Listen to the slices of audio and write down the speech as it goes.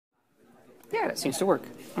Yeah, that seems to work.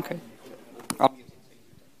 Okay.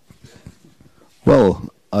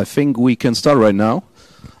 Well, I think we can start right now.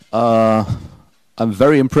 I'm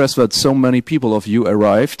very impressed that so many people of you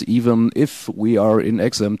arrived, even if we are in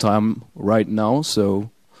exam time right now.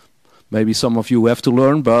 So maybe some of you have to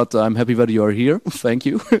learn, but I'm happy that you are here. Thank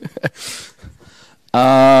you.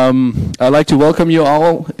 I'd like to welcome you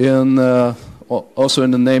all, also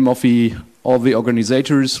in the name of all the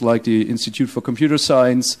organizers, like the Institute for Computer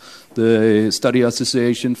Science, the Study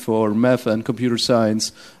Association for Math and Computer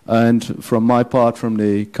Science, and from my part, from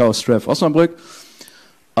the Chaostreff Osnabrück.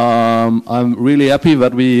 I'm really happy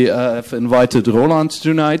that we have invited Roland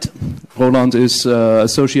tonight. Roland is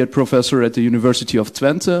Associate Professor at the University of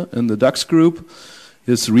Twente in the DAX group.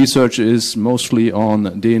 His research is mostly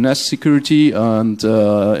on DNS security and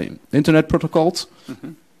Internet protocols.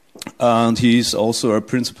 Mm-hmm. And he's also a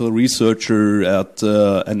principal researcher at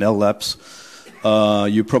NL Labs.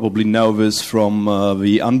 You probably know this from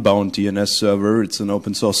the Unbound DNS server. It's an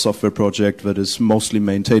open source software project that is mostly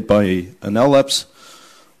maintained by NL Labs.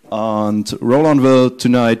 And Roland will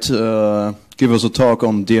tonight give us a talk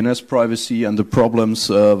on DNS privacy and the problems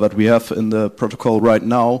that we have in the protocol right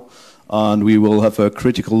now. And we will have a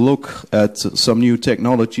critical look at some new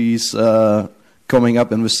technologies coming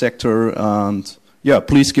up in the sector. And yeah,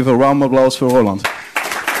 please give a round of applause for Roland.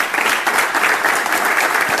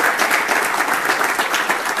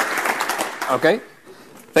 Okay.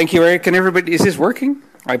 Thank you, Eric. Can everybody, is this working?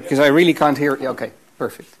 Because I really can't hear. Okay,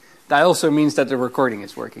 perfect. That also means that the recording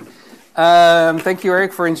is working. Thank you,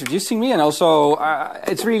 Eric, for introducing me. And also,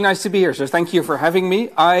 it's really nice to be here. So thank you for having me.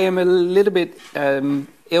 I am a little bit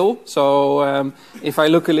ill. So if I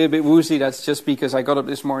look a little bit woozy, that's just because I got up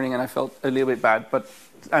this morning and I felt a little bit bad. But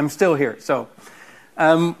I'm still here. So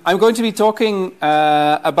I'm going to be talking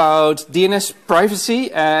about DNS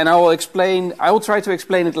privacy. And I will try to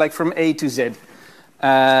explain it like from A to Z.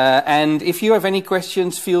 And if you have any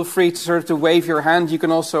questions, feel free to wave your hand. You can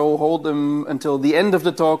also hold them until the end of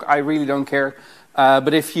the talk. I really don't care.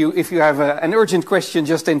 But if you have an urgent question,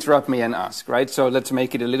 just interrupt me and ask, right? So let's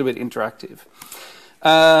make it a little bit interactive.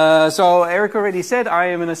 So Eric already said I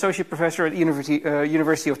am an associate professor at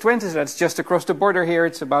University of Twente. So that's just across the border here.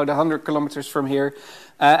 It's about 100 kilometers from here.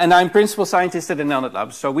 And I'm principal scientist at the NL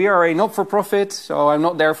Labs. So we are a not-for-profit, so I'm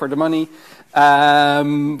not there for the money.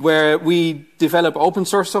 Where we develop open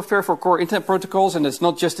source software for core internet protocols, and it's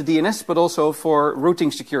not just the DNS, but also for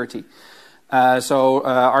routing security. So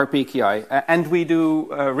RPKI. And we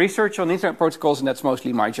do research on internet protocols, and that's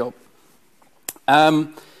mostly my job.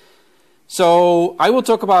 So I will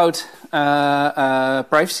talk about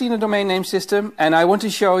privacy in a domain name system, and I want to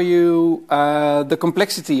show you the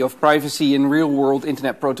complexity of privacy in real-world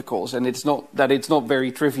internet protocols, and it's not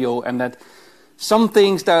very trivial, and that some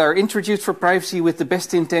things that are introduced for privacy with the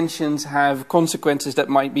best intentions have consequences that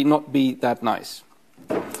might not be that nice.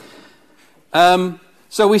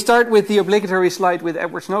 So we start with the obligatory slide with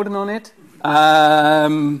Edward Snowden on it.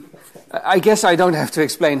 I guess I don't have to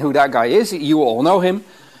explain who that guy is. You all know him.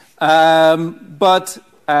 But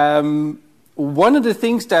one of the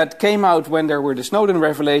things that came out when there were the Snowden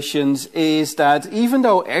revelations is that even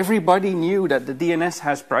though everybody knew that the DNS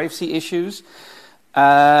has privacy issues,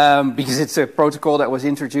 because it's a protocol that was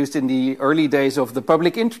introduced in the early days of the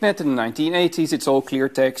public internet in the 1980s. It's all clear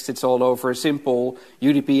text. It's all over simple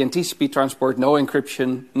UDP and TCP transport, no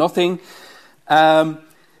encryption, nothing.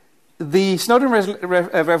 The Snowden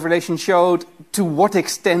revelation showed to what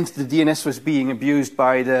extent the DNS was being abused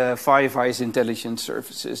by the Five Eyes intelligence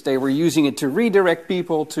services. They were using it to redirect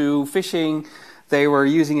people to phishing. They were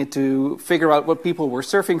using it to figure out what people were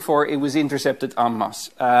surfing for. It was intercepted en masse.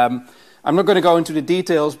 I'm not going to go into the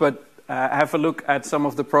details, but have a look at some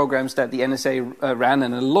of the programs that the NSA ran,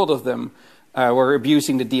 and a lot of them were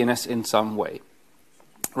abusing the DNS in some way.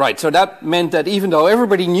 Right, so that meant that even though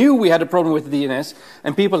everybody knew we had a problem with the DNS,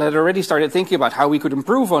 and people had already started thinking about how we could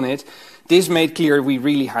improve on it, this made clear we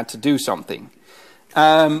really had to do something.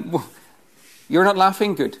 You're not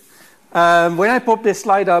laughing? Good. When I pop this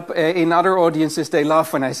slide up in other audiences, they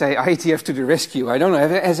laugh when I say IETF to the rescue. I don't know.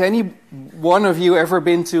 Has any one of you ever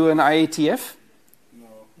been to an IETF?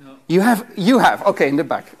 No. You have? You have. Okay, in the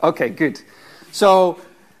back. Okay, good. So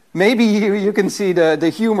maybe you can see the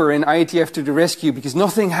humor in IETF to the rescue, because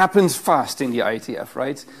nothing happens fast in the IETF,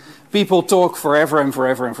 right? People talk forever and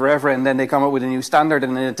forever and forever, and then they come up with a new standard,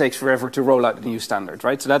 and then it takes forever to roll out the new standard,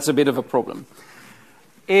 right? So that's a bit of a problem.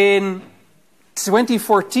 In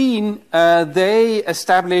 2014, they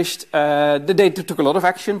established, they took a lot of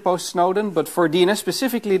action post-Snowden, but for DNS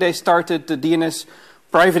specifically, they started the DNS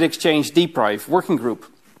Private Exchange DPrive working group.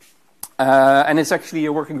 And it's actually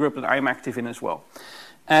a working group that I'm active in as well.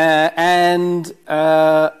 One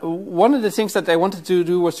of the things that they wanted to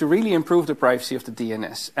do was to really improve the privacy of the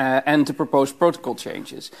DNS and to propose protocol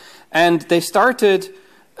changes. And they started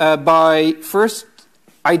by first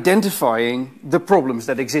identifying the problems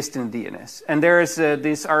that exist in the DNS. And there is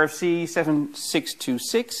this RFC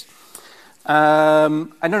 7626. I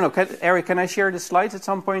don't know, Eric, can I share the slides at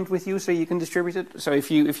some point with you so you can distribute it? So if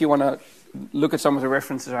you want to look at some of the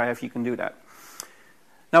references I have, you can do that.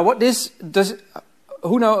 Now, what this does,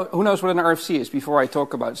 who knows what an RFC is before I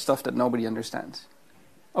talk about stuff that nobody understands?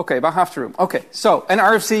 Okay, about half the room. Okay, so an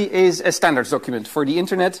RFC is a standards document for the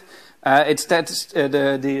internet.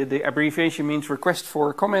 The abbreviation means request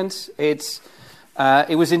for comments. It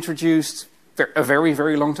was introduced a very,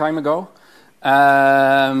 very long time ago.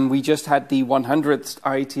 We just had the 100th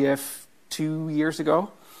IETF 2 years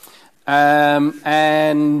ago. An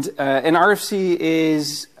RFC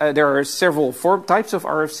is, there are several types of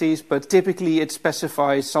RFCs, but typically it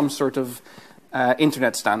specifies some sort of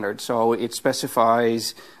internet standard. So it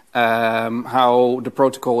specifies how the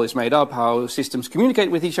protocol is made up, how systems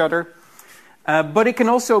communicate with each other. But it can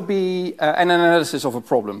also be an analysis of a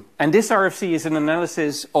problem. And this RFC is an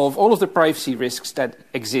analysis of all of the privacy risks that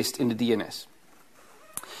exist in the DNS.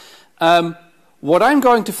 What I'm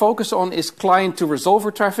going to focus on is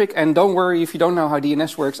client-to-resolver traffic, and don't worry if you don't know how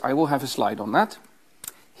DNS works, I will have a slide on that.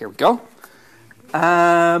 Here we go.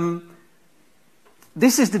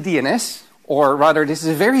 This is the DNS, or rather this is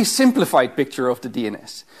a very simplified picture of the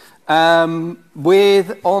DNS.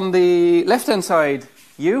 With on the left-hand side,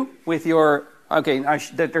 you with your, okay,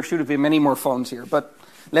 there should have been many more phones here, but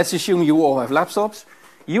let's assume you all have laptops.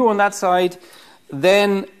 You on that side,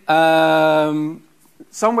 then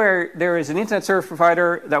somewhere there is an internet service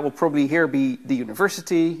provider that will probably here be the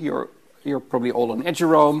university. You're probably all on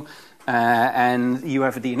Eduroam, and you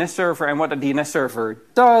have a DNS server. And what a DNS server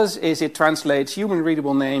does is it translates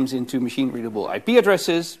human-readable names into machine-readable IP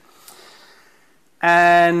addresses.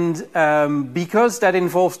 And because that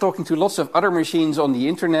involves talking to lots of other machines on the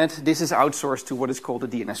internet, this is outsourced to what is called a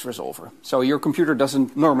DNS resolver. So your computer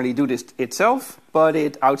doesn't normally do this itself, but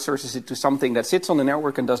it outsources it to something that sits on the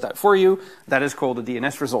network and does that for you. That is called a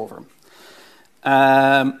DNS resolver.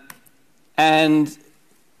 And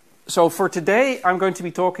so for today, I'm going to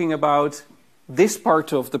be talking about this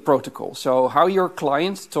part of the protocol. So how your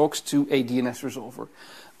client talks to a DNS resolver.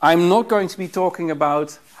 I'm not going to be talking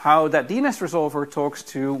about how that DNS resolver talks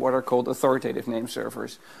to what are called authoritative name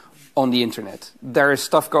servers on the internet. There is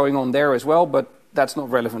stuff going on there as well, but that's not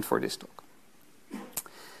relevant for this talk.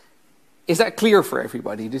 Is that clear for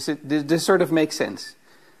everybody? Does this sort of make sense?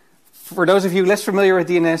 For those of you less familiar with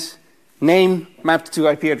DNS, name mapped to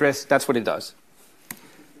IP address, that's what it does.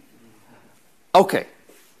 Okay.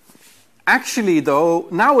 Actually, though,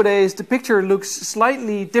 nowadays the picture looks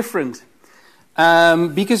slightly different.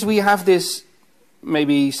 Because we have this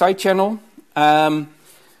maybe side channel,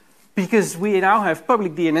 because we now have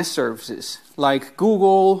public DNS services like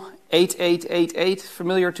Google 8888,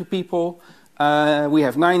 familiar to people. We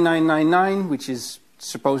have 9999, which is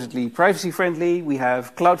supposedly privacy friendly. We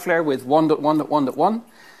have Cloudflare with 1.1.1.1,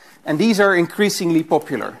 and these are increasingly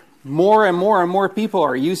popular. More and more and more people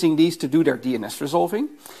are using these to do their DNS resolving.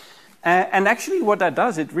 And actually what that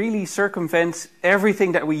does, it really circumvents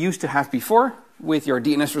everything that we used to have before with your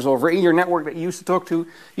DNS resolver in your network that you used to talk to.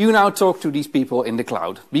 You now talk to these people in the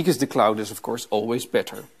cloud, because the cloud is, of course, always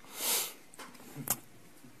better.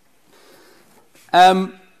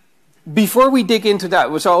 Before we dig into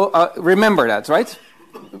that, so remember that, right?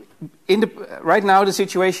 Right now the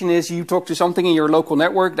situation is you talk to something in your local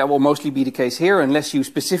network. That will mostly be the case here, unless you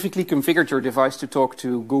specifically configured your device to talk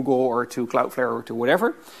to Google or to Cloudflare or to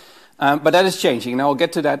whatever. But that is changing, and I'll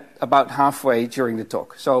get to that about halfway during the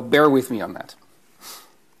talk. So bear with me on that.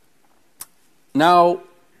 Now,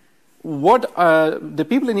 what the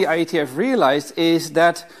people in the IETF realized is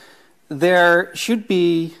that there should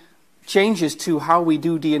be changes to how we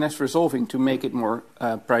do DNS resolving to make it more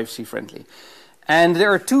privacy friendly. And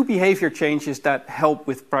there are two behavior changes that help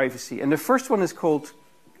with privacy. And the first one is called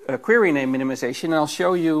query name minimization, and I'll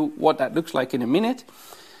show you what that looks like in a minute.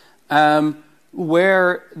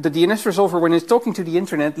 Where the DNS resolver, when it's talking to the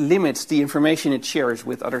internet, limits the information it shares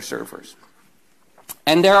with other servers.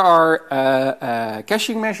 And there are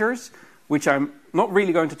caching measures, which I'm not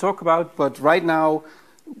really going to talk about, but right now,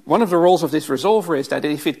 one of the roles of this resolver is that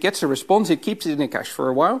if it gets a response, it keeps it in a cache for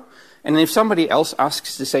a while. And if somebody else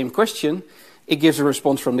asks the same question, it gives a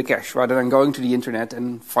response from the cache, rather than going to the internet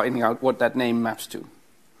and finding out what that name maps to.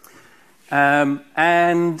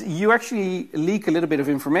 And you actually leak a little bit of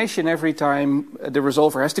information every time the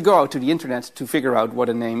resolver has to go out to the internet to figure out what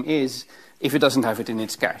a name is if it doesn't have it in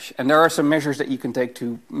its cache. And there are some measures that you can take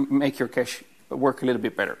to make your cache work a little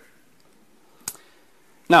bit better.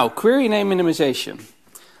 Now, query name minimization.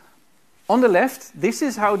 On the left, this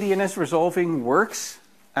is how DNS resolving works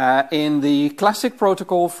in the classic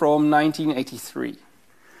protocol from 1983.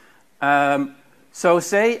 So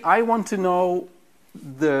say I want to know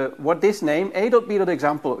what this name,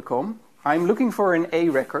 a.b.example.com, I'm looking for an A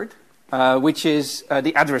record, which is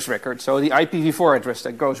the address record, so the IPv4 address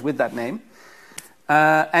that goes with that name.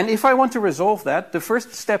 And if I want to resolve that, the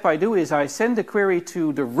first step I do is I send a query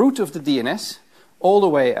to the root of the DNS, all the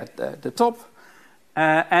way at the top,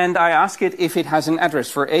 and I ask it if it has an address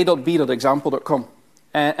for a.b.example.com.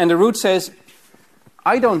 And the root says,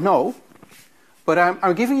 I don't know, but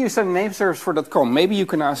I'm giving you some name servers for .com. Maybe you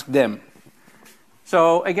can ask them.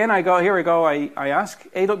 So again, I ask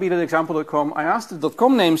a.b.example.com. I ask the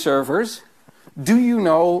 .com name servers, do you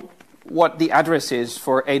know what the address is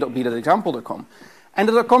for a.b.example.com? And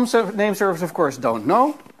the .com name servers, of course, don't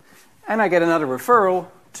know. And I get another referral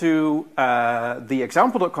to the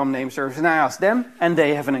example.com name servers, and I ask them, and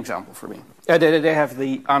they have an example for me. They have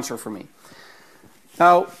the answer for me.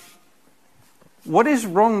 Now, what is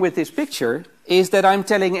wrong with this picture is that I'm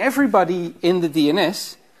telling everybody in the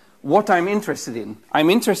DNS what I'm interested in. I'm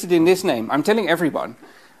interested in this name. I'm telling everyone.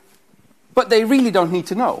 But they really don't need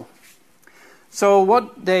to know. So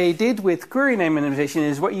what they did with query name minimization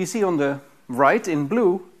is what you see on the right in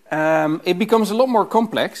blue. It becomes a lot more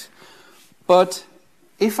complex. But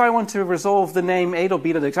if I want to resolve the name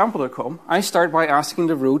a.b.example.com, I start by asking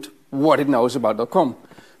the root what it knows about .com.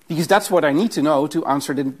 Because that's what I need to know to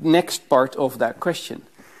answer the next part of that question.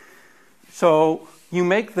 So you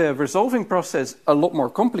make the resolving process a lot more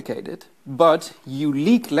complicated, but you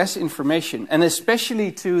leak less information, and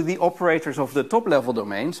especially to the operators of the top-level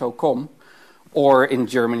domain, so .com, or in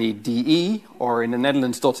Germany DE, or in the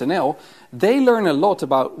Netherlands .nl, they learn a lot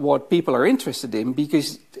about what people are interested in,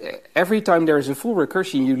 because every time there is a full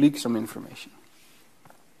recursion, you leak some information.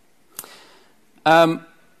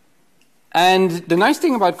 And the nice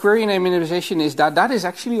thing about query name minimization is that that is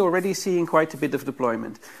actually already seeing quite a bit of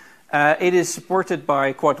deployment. It is supported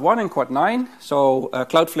by Quad 1 and Quad 9, so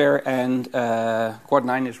Cloudflare and Quad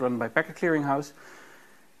 9 is run by Packet Clearinghouse.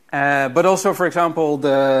 But also, for example,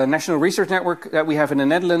 the National Research Network that we have in the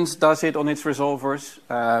Netherlands does it on its resolvers,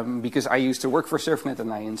 because I used to work for Surfnet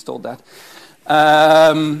and I installed that.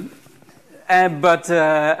 But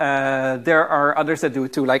there are others that do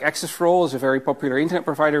it too, like Access for All is a very popular internet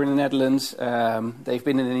provider in the Netherlands. They've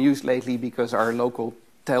been in the news lately because our local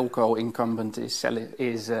telco incumbent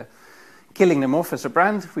is killing them off as a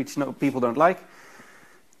brand, which people don't like.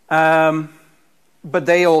 But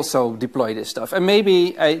they also deploy this stuff. And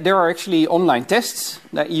maybe there are actually online tests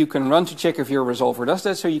that you can run to check if your resolver does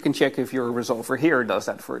that, so you can check if your resolver here does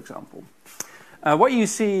that, for example. What you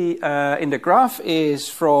see in the graph is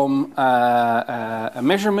from a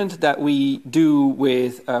measurement that we do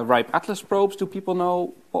with RIPE Atlas probes. Do people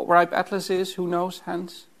know what RIPE Atlas is? Who knows?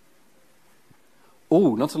 Hands?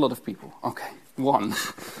 Oh, not a lot of people. Okay, one.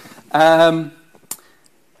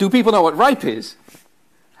 Do people know what RIPE is?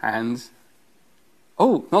 Hands.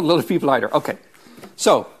 Oh, not a lot of people either. Okay.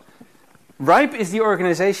 So, RIPE is the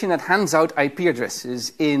organization that hands out IP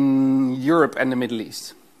addresses in Europe and the Middle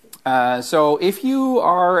East. So if you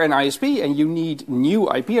are an ISP and you need new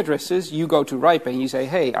IP addresses, you go to RIPE and you say,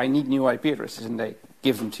 hey, I need new IP addresses, and they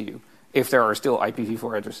give them to you, if there are still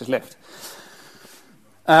IPv4 addresses left.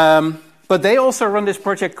 But they also run this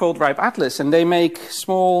project called RIPE Atlas, and they make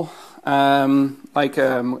small, like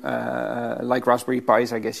Raspberry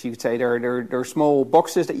Pis, I guess you'd say. They're small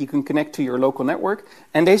boxes that you can connect to your local network,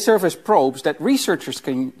 and they serve as probes that researchers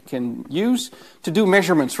can use to do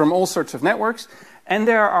measurements from all sorts of networks. And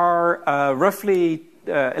there are roughly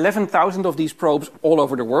 11,000 of these probes all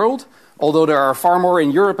over the world, although there are far more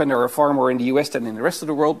in Europe and there are far more in the US than in the rest of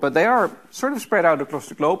the world, but they are sort of spread out across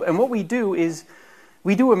the globe. And what we do is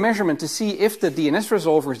we do a measurement to see if the DNS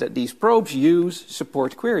resolvers that these probes use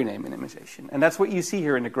support query name minimization. And that's what you see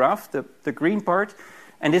here in the graph, the green part.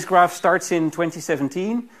 And this graph starts in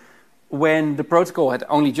 2017, when the protocol had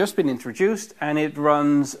only just been introduced, and it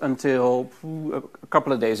runs until a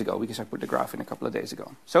couple of days ago, because I put the graph in a couple of days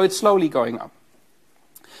ago. So it's slowly going up.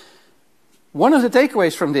 One of the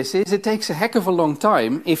takeaways from this is it takes a heck of a long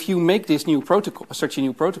time if you make this new protocol, such a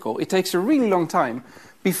new protocol. It takes a really long time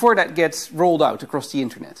before that gets rolled out across the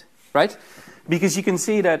internet, right? Because you can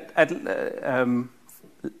see that at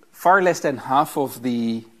far less than half of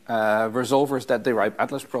the resolvers that the RIPE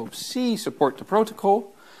Atlas probes see support the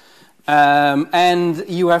protocol. And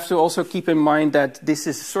you have to also keep in mind that this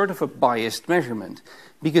is sort of a biased measurement,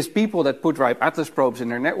 because people that put RIPE Atlas probes in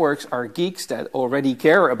their networks are geeks that already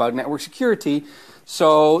care about network security,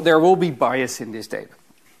 so there will be bias in this data.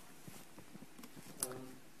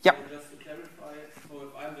 Yeah. Just to clarify, so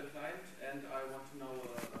if I'm the client and I want to know a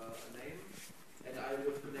name, and I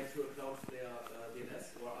will connect to a Cloudflare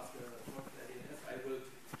DNS or ask a Cloudflare DNS, I will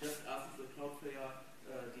just ask the Cloudflare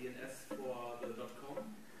DNS for the .com?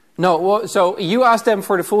 No, well, so you ask them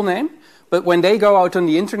for the full name, but when they go out on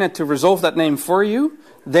the internet to resolve that name for you,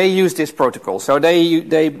 they use this protocol. So they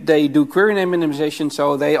do query name minimization,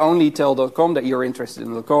 so they only tell .com that you're interested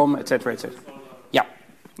in .com, etc., etc. Yeah.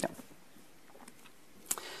 Yeah.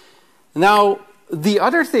 Now, the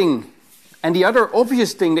other thing, and the other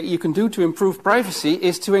obvious thing that you can do to improve privacy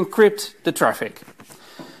is to encrypt the traffic.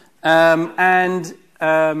 For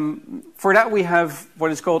that we have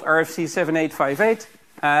what is called RFC 7858.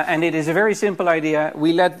 And it is a very simple idea.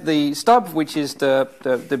 We let the stub, which is the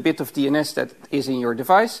bit of DNS that is in your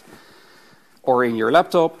device or in your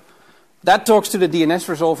laptop, that talks to the DNS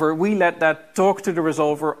resolver. We let that talk to the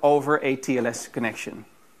resolver over a TLS connection.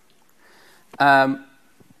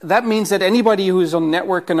 That means that anybody who is on the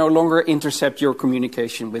network can no longer intercept your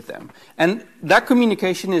communication with them. And that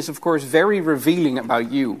communication is, of course, very revealing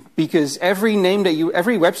about you, because every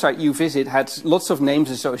website you visit has lots of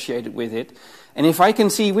names associated with it. And if I can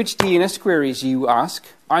see which DNS queries you ask,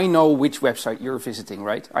 I know which website you're visiting,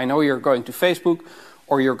 right? I know you're going to Facebook,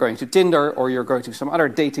 or you're going to Tinder, or you're going to some other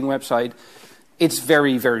dating website. It's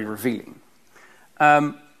very, very revealing.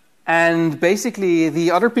 And basically,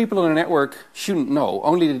 the other people on the network shouldn't know.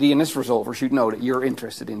 Only the DNS resolver should know that you're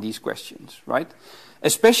interested in these questions, right?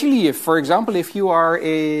 Especially if, for example, if you are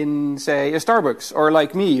in, say, a Starbucks, or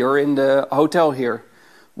like me, you're in the hotel here,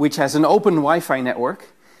 which has an open Wi-Fi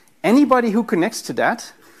network. Anybody who connects to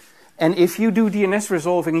that, and if you do DNS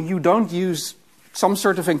resolving and you don't use some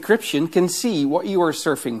sort of encryption, can see what you are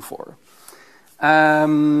surfing for.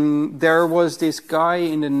 There was this guy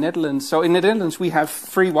in the Netherlands. So in the Netherlands, we have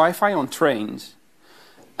free Wi-Fi on trains.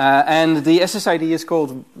 And the SSID is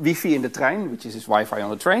called Wi-Fi in the trein, which is Wi-Fi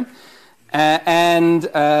on the train.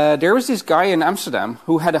 There was this guy in Amsterdam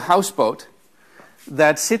who had a houseboat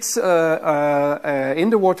that sits in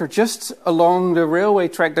the water just along the railway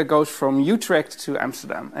track that goes from Utrecht to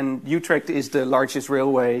Amsterdam. And Utrecht is the largest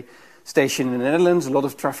railway station in the Netherlands. A lot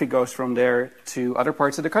of traffic goes from there to other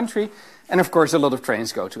parts of the country. And of course, a lot of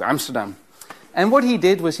trains go to Amsterdam. And what he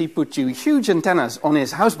did was he put two huge antennas on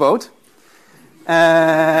his houseboat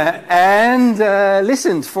and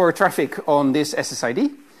listened for traffic on this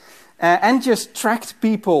SSID. And just tracked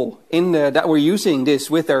people that were using this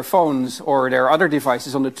with their phones or their other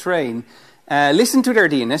devices on the train, listened to their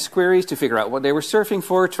DNS queries to figure out what they were surfing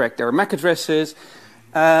for, track their MAC addresses.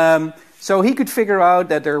 So he could figure out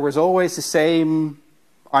that there was always the same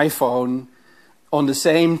iPhone on the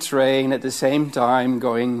same train at the same time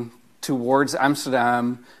going towards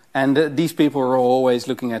Amsterdam, and these people were always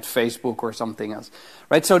looking at Facebook or something else.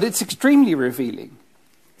 Right? So it's extremely revealing.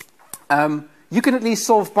 You can at least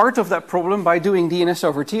solve part of that problem by doing DNS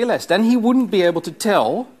over TLS. Then he wouldn't be able to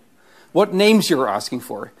tell what names you're asking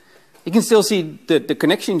for. He can still see the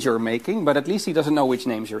connections you're making, but at least he doesn't know which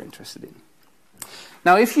names you're interested in.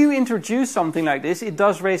 Now, if you introduce something like this, it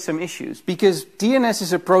does raise some issues, because DNS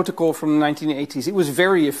is a protocol from the 1980s. It was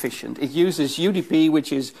very efficient. It uses UDP,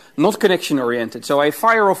 which is not connection-oriented. So I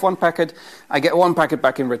fire off one packet, I get one packet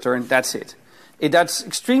back in return, that's it. That's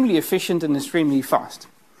extremely efficient and extremely fast.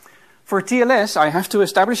 For TLS, I have to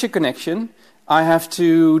establish a connection. I have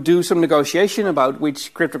to do some negotiation about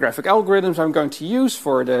which cryptographic algorithms I'm going to use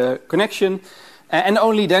for the connection, and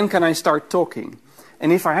only then can I start talking.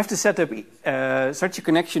 And if I have to set up such a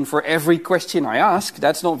connection for every question I ask,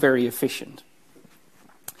 that's not very efficient.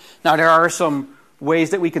 Now, there are some ways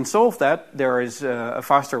that we can solve that. There is a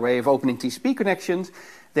faster way of opening TCP connections.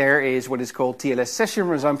 There is what is called TLS session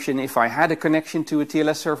resumption. If I had a connection to a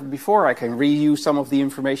TLS server before, I can reuse some of the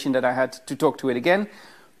information that I had to talk to it again.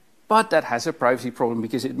 But that has a privacy problem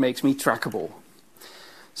because it makes me trackable.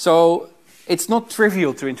 So it's not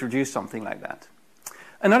trivial to introduce something like that.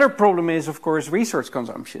 Another problem is, of course, resource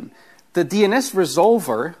consumption. The DNS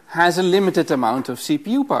resolver has a limited amount of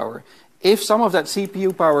CPU power. If some of that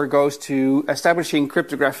CPU power goes to establishing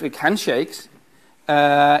cryptographic handshakes,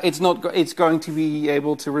 it's going to be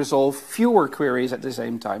able to resolve fewer queries at the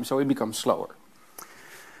same time, so it becomes slower.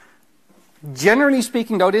 Generally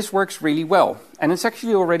speaking, though, this works really well, and it's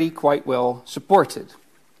actually already quite well supported.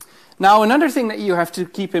 Now, another thing that you have to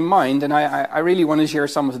keep in mind, and I really want to share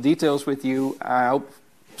some of the details with you. I hope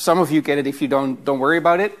some of you get it. If you don't worry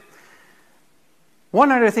about it.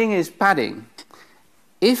 One other thing is padding.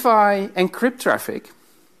 If I encrypt traffic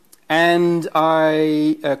and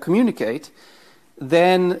I communicate,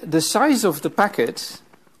 then the size of the packet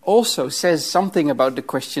also says something about the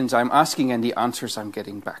questions I'm asking and the answers I'm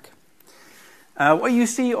getting back. What you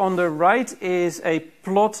see on the right is a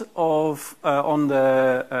plot of, on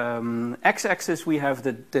the x-axis we have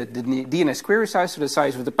the DNS query size, so the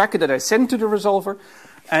size of the packet that I send to the resolver,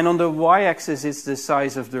 and on the y-axis is the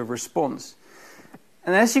size of the response.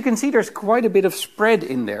 And as you can see, there's quite a bit of spread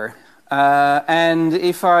in there. And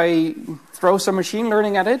if I throw some machine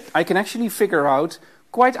learning at it, I can actually figure out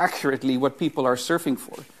quite accurately what people are surfing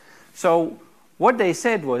for. So what they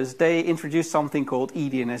said was they introduced something called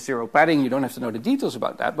eDNS zero padding. You don't have to know the details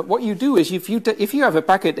about that. But what you do is if you have a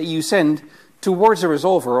packet that you send towards a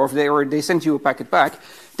resolver, or they send you a packet back,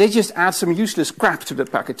 they just add some useless crap to the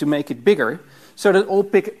packet to make it bigger, so that all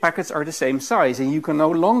packets are the same size, and you can no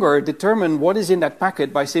longer determine what is in that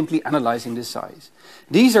packet by simply analyzing the size.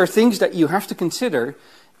 These are things that you have to consider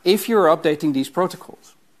if you're updating these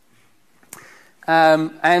protocols.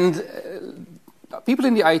 People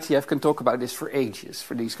in the IETF can talk about this for ages,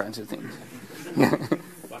 for these kinds of things.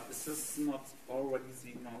 But is this not already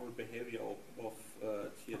the normal behavior of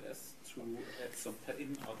TLS to add some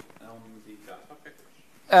padding on the data package?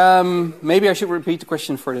 Maybe I should repeat the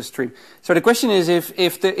question for the stream. So the question is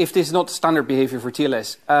if this is not standard behavior for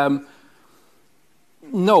TLS.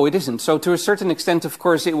 No, it isn't. So to a certain extent, of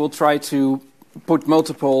course, it will try to put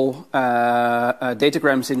multiple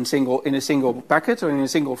datagrams in a single packet or in a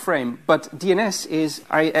single frame. But DNS is,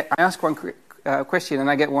 I ask one question and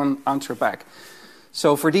I get one answer back.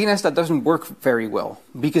 So for DNS, that doesn't work very well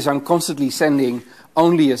because I'm constantly sending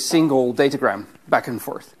only a single datagram back and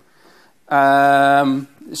forth.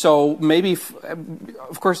 So maybe,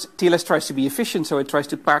 of course, TLS tries to be efficient, so it tries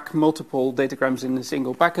to pack multiple datagrams in a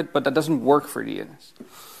single packet, but that doesn't work for DNS.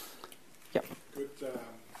 Yeah. Could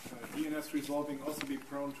DNS resolving also be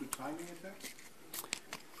prone to timing attacks?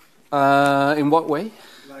 In what way?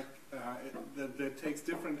 Like that takes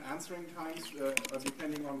different answering times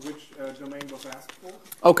depending on which domain was asked for?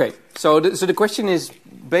 Okay, so the question is,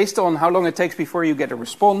 based on how long it takes before you get a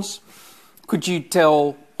response, could you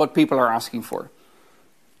tell what people are asking for?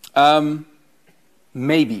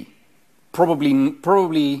 Maybe. Probably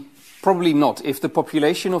not. If the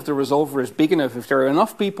population of the resolver is big enough, if there are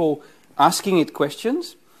enough people asking it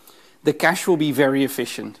questions, the cache will be very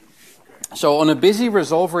efficient. So on a busy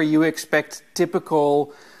resolver, you expect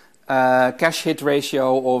typical cache hit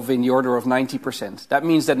ratio of in the order of 90%. That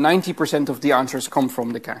means that 90% of the answers come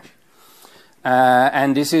from the cache.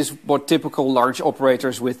 And this is what typical large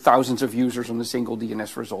operators with thousands of users on a single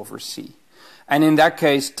DNS resolver see. And in that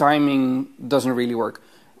case, timing doesn't really work.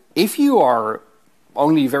 If you are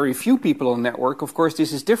only very few people on the network, of course,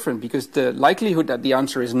 this is different because the likelihood that the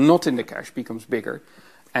answer is not in the cache becomes bigger,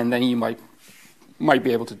 and then you might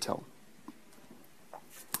be able to tell.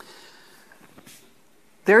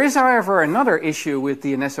 There is, however, another issue with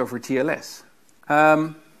DNS over TLS.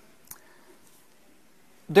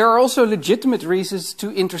 There are also legitimate reasons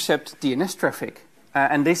to intercept DNS traffic,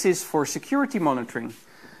 and this is for security monitoring.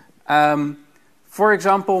 For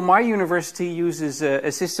example, my university uses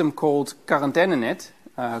a system called QuarantaineNet,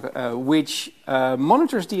 which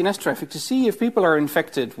monitors DNS traffic to see if people are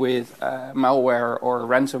infected with malware or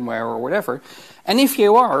ransomware or whatever. And if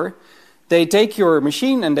you are, they take your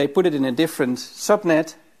machine and they put it in a different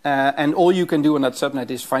subnet, and all you can do on that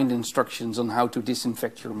subnet is find instructions on how to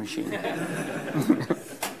disinfect your machine.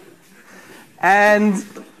 And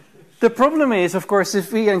the problem is, of course,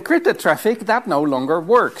 if we encrypt the traffic, that no longer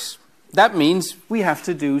works. That means we have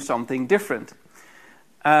to do something different.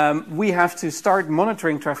 We have to start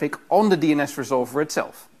monitoring traffic on the DNS resolver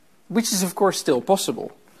itself, which is, of course, still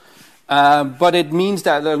possible. But it means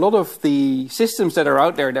that a lot of the systems that are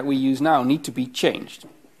out there that we use now need to be changed.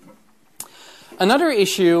 Another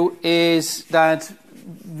issue is that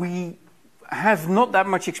we have not that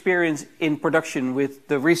much experience in production with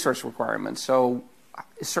the resource requirements. So,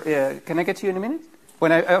 can I get to you in a minute?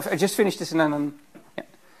 When I just finished this and then...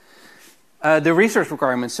 the resource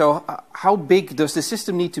requirements. So how big does the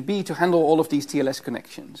system need to be to handle all of these TLS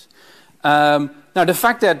connections? Now, the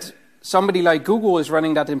fact that somebody like Google is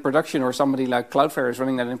running that in production or somebody like Cloudflare is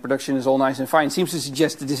running that in production is all nice and fine. Seems to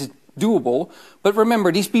suggest that this is doable. But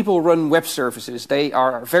remember, these people run web services. They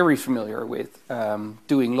are very familiar with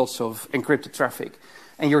doing lots of encrypted traffic.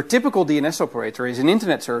 And your typical DNS operator is an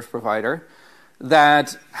internet service provider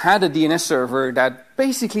that had a DNS server that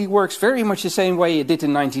basically works very much the same way it did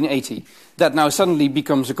in 1980, that now suddenly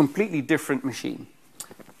becomes a completely different machine.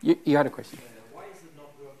 You had a question? Why is it not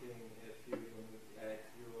working at your university?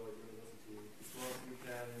 Because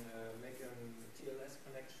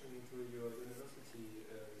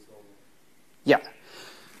Yeah.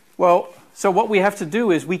 Well, so what we have to do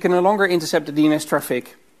is we can no longer intercept the DNS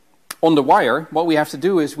traffic on the wire. What we have to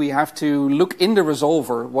do is we have to look in the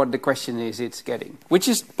resolver what the question is it's getting, which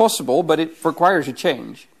is possible, but it requires a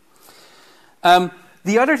change.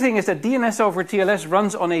 The other thing is that DNS over TLS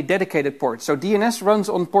runs on a dedicated port. So DNS runs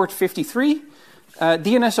on port 53.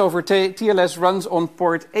 DNS over TLS runs on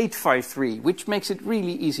port 853, which makes it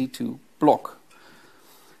really easy to block.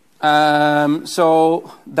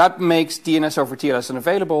 So that makes DNS over TLS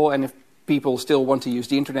unavailable, and if people still want to use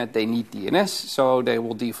the internet, they need DNS, so they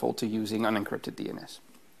will default to using unencrypted DNS.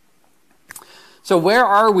 So where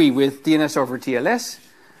are we with DNS over TLS?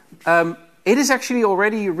 It is actually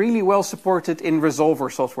already really well supported in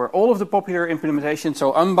resolver software. All of the popular implementations,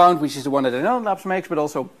 so Unbound, which is the one that NL Labs makes, but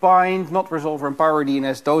also Bind, Not Resolver, and Power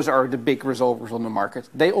DNS, those are the big resolvers on the market.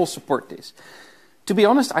 They all support this. To be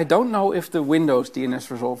honest, I don't know if the Windows DNS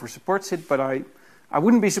resolver supports it, but I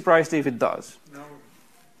wouldn't be surprised if it does.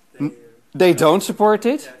 No, they don't support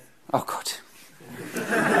it? Yes. Oh, good.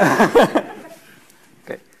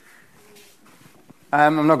 Okay.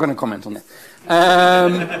 I'm not going to comment on that.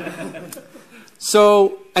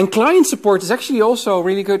 And client support is actually also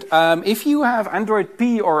really good. If you have Android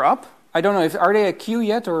P or up, I don't know, are they at Q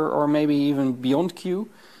yet or maybe even beyond Q?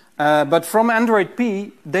 But from Android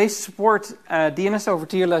P, they support DNS over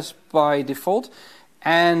TLS by default.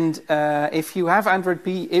 And if you have Android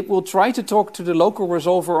P, it will try to talk to the local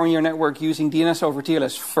resolver on your network using DNS over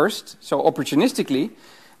TLS first, so opportunistically.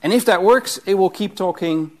 And if that works, it will keep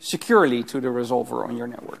talking securely to the resolver on your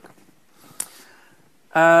network.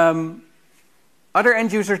 Other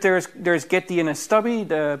end users, there's GetDNS Stubby.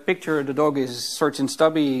 The picture of the dog is Sergeant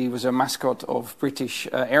Stubby. He was a mascot of British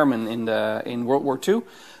airmen in World War II.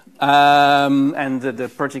 And the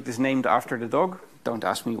project is named after the dog. Don't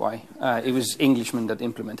ask me why. It was Englishmen that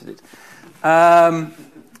implemented it.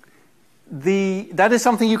 That is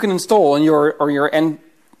something you can install on your end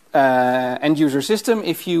user system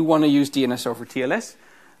if you want to use DNS over TLS.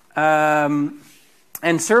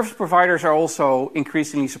 And service providers are also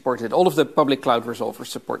increasingly supported. All of the public cloud resolvers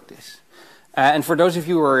support this. And for those of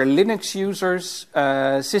you who are Linux users,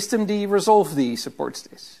 systemd resolved supports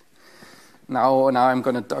this. Now I'm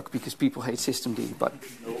going to duck because people hate systemd, but...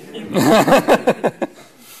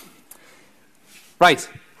 Right.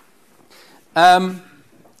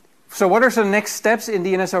 So what are the next steps in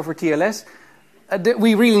DNS over TLS?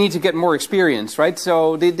 We really need to get more experience, right?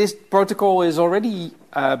 So this protocol is already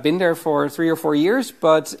been there for 3 or 4 years,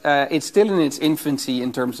 but it's still in its infancy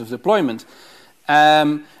in terms of deployment.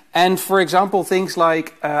 And for example, things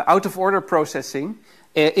like out-of-order processing.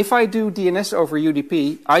 If I do DNS over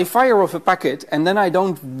UDP, I fire off a packet, and then I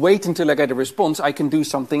don't wait until I get a response. I can do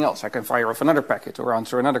something else. I can fire off another packet or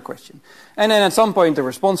answer another question. And then at some point, the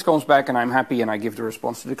response comes back, and I'm happy, and I give the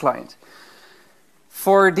response to the client.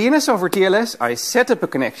 For DNS over TLS, I set up a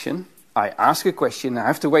connection, I ask a question, I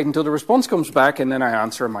have to wait until the response comes back, and then I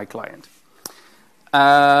answer my client.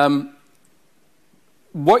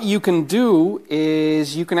 What you can do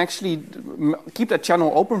is you can actually keep that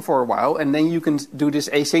channel open for a while, and then you can do this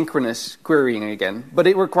asynchronous querying again. But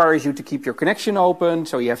it requires you to keep your connection open,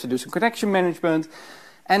 so you have to do some connection management.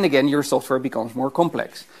 And again, your software becomes more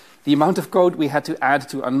complex. The amount of code we had to add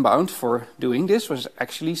to Unbound for doing this was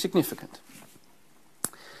actually significant.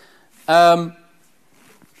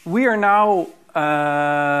 We are now...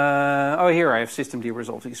 here I have systemd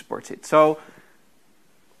resolved, it supports it. So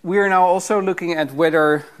we are now also looking at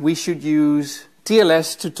whether we should use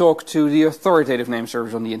TLS to talk to the authoritative name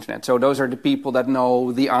servers on the internet. So those are the people that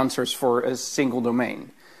know the answers for a single domain.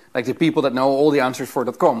 Like the people that know all the answers for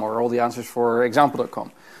 .com or all the answers for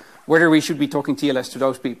example.com. Whether we should be talking TLS to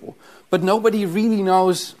those people. But nobody really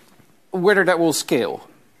knows whether that will scale.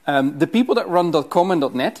 The people that run .com and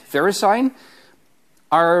 .net, VeriSign,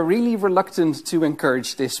 are really reluctant to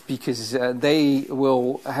encourage this because they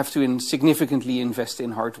will have to significantly invest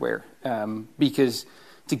in hardware. Because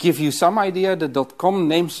to give you some idea, the .com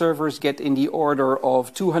name servers get in the order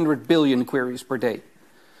of 200 billion queries per day.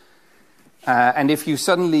 And if you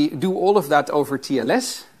suddenly do all of that over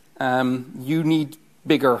TLS, you need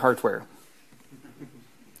bigger hardware.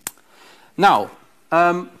 Now,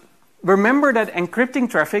 remember that encrypting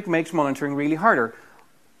traffic makes monitoring really harder.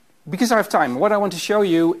 Because I have time, what I want to show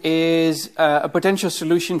you is a potential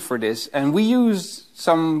solution for this. And we use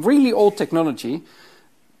some really old technology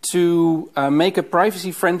to make a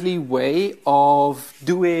privacy-friendly way of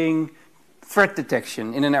doing threat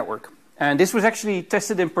detection in a network. And this was actually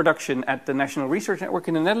tested in production at the National Research Network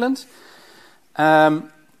in the Netherlands.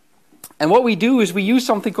 And what we do is we use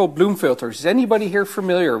something called Bloom filters. Is anybody here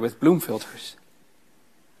familiar with Bloom filters?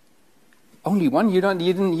 Only one? You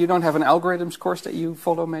don't have an algorithms course that you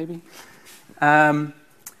follow, maybe?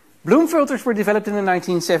 Bloom filters were developed in the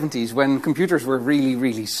 1970s when computers were really,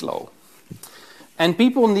 really slow. And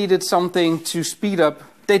people needed something to speed up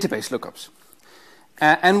database lookups.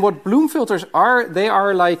 And what Bloom filters are, they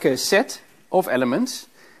are like a set of elements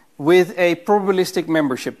with a probabilistic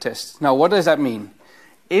membership test. Now, what does that mean?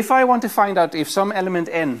 If I want to find out if some element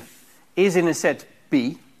n is in a set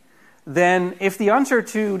B, then if the answer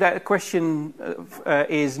to that question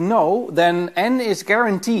is no, then n is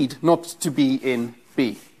guaranteed not to be in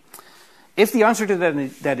B. If the answer to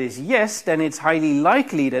that is yes, then it's highly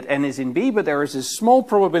likely that n is in B, but there is a small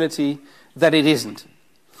probability that it isn't.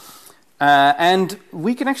 And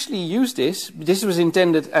we can actually use this. This was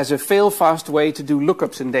intended as a fail-fast way to do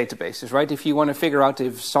lookups in databases, right? If you want to figure out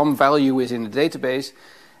if some value is in a database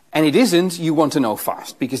and it isn't, you want to know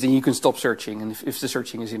fast, because then you can stop searching and if the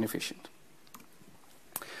searching is inefficient.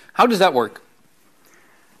 How does that work?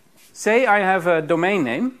 Say I have a domain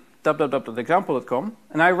name, www.example.com,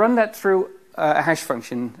 and I run that through a hash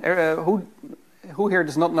function. Who here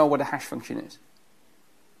does not know what a hash function is?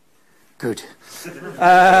 Good.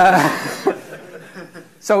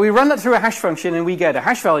 So we run that through a hash function and we get a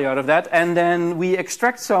hash value out of that, and then we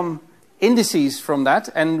extract some indices from that,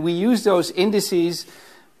 and we use those indices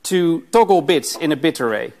to toggle bits in a bit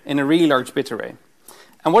array, in a really large bit array.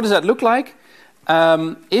 And what does that look like?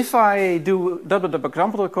 If I do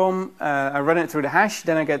www.example.com, I run it through the hash,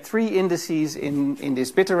 then I get 3 indices in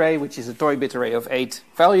this bit array, which is a toy bit array of 8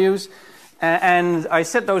 values, and I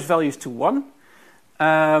set those values to 1.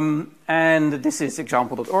 And this is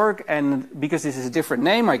example.org, and because this is a different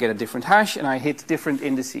name, I get a different hash, and I hit different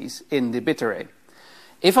indices in the bit array.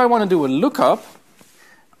 If I want to do a lookup,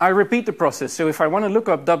 I repeat the process. So if I want to look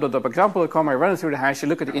up www.example.com, I run it through the hash, I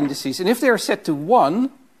look at the indices, and if they are set to 1,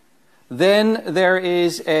 then there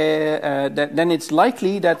is then it's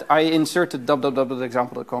likely that I inserted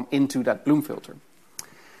www.example.com into that Bloom filter.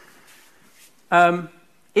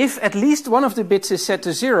 If at least one of the bits is set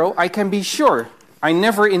to 0, I can be sure I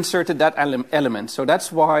never inserted that element. So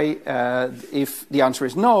that's why if the answer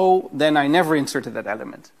is no, then I never inserted that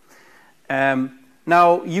element.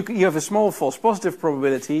 Now, you have a small false positive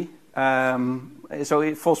probability. So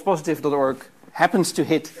falsepositive.org happens to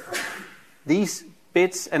hit these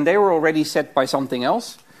bits, and they were already set by something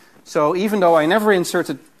else. So even though I never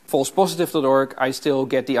inserted falsepositive.org, I still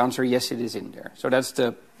get the answer, yes, it is in there. So that's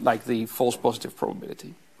the false positive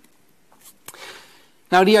probability.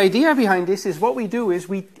 Now, the idea behind this is what we do is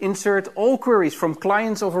we insert all queries from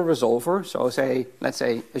clients of a resolver. So let's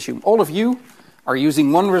say, assume all of you are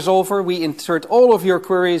using one resolver. We insert all of your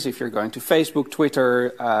queries, if you're going to Facebook,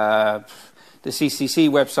 Twitter, the CCC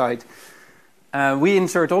website. We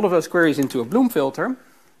insert all of those queries into a Bloom filter.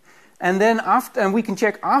 And then and we can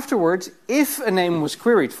check afterwards if a name was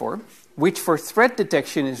queried for, which for threat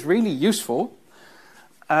detection is really useful,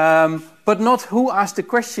 but not who asked the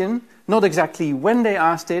question, not exactly when they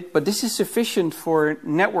asked it, but this is sufficient for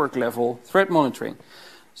network level threat monitoring.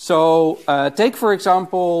 So take, for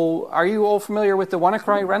example, are you all familiar with the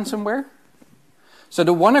WannaCry ransomware? So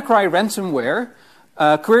the WannaCry ransomware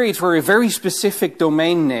queried for a very specific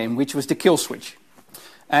domain name, which was the kill switch.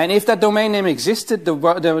 And if that domain name existed, the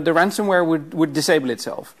ransomware would disable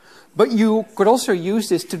itself. But you could also use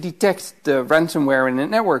this to detect the ransomware in the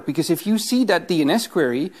network, because if you see that DNS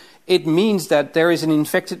query, it means that there is an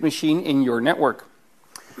infected machine in your network.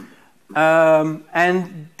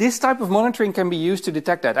 And this type of monitoring can be used to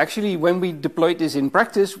detect that. Actually, when we deployed this in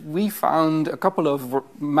practice, we found a couple of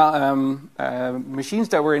machines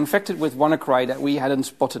that were infected with WannaCry that we hadn't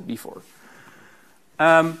spotted before.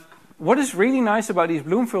 What is really nice about these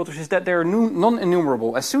Bloom filters is that they're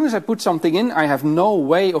non-enumerable. As soon as I put something in, I have no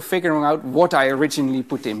way of figuring out what I originally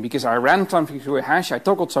put in, because I ran something through a hash, I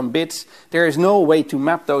toggled some bits. There is no way to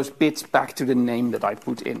map those bits back to the name that I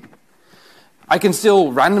put in. I can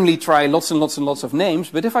still randomly try lots and lots and lots of names,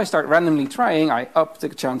 but if I start randomly trying, I up the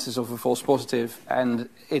chances of a false positive, and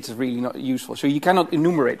it's really not useful. So you cannot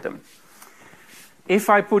enumerate them. If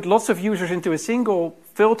I put lots of users into a single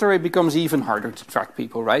filter, it becomes even harder to track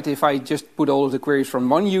people, right? If I just put all of the queries from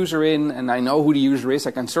one user in and I know who the user is,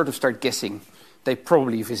 I can sort of start guessing. They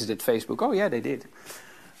probably visited Facebook. Oh, yeah, they did.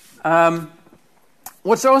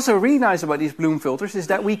 What's also really nice about these Bloom filters is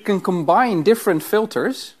that we can combine different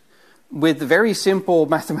filters with very simple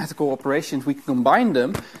mathematical operations. We can combine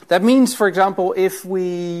them. That means, for example, if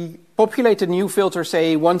we populate a new filter,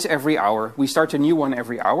 say, once every hour, we start a new one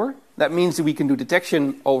every hour. That means that we can do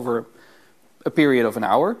detection over a period of an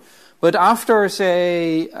hour. But after,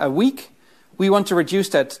 say, a week, we want to reduce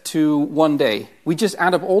that to 1 day. We just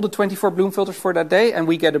add up all the 24 bloom filters for that day, and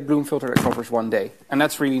we get a bloom filter that covers 1 day. And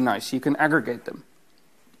that's really nice. You can aggregate them.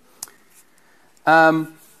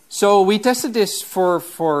 So we tested this for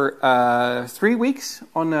 3 weeks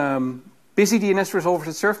on busy DNS resolvers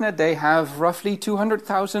at Surfnet. They have roughly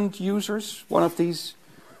 200,000 users, one of these,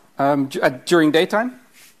 during daytime.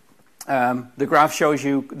 The graph shows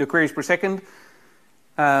you the queries per second.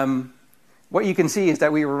 What you can see is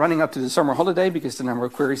that we were running up to the summer holiday because the number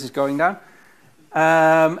of queries is going down.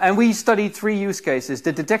 And we studied 3 use cases.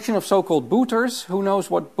 The detection of so-called booters. Who knows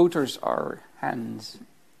what booters are? Hands.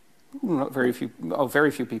 Not very few. Oh,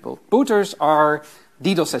 very few people. Booters are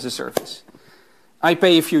DDoS as a service. I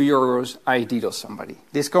pay a few euros, I DDoS somebody.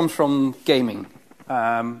 This comes from gaming.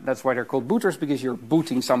 That's why they're called booters, because you're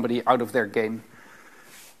booting somebody out of their game.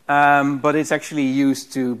 But it's actually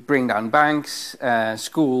used to bring down banks,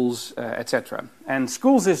 schools, etc. And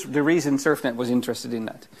schools is the reason Surfnet was interested in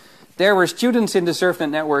that. There were students in the Surfnet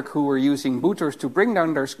network who were using booters to bring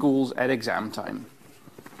down their schools at exam time.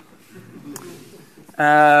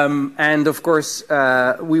 And of course,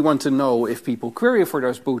 we want to know if people query for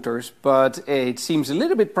those booters, but it seems a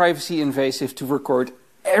little bit privacy invasive to record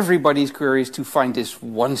everybody's queries to find this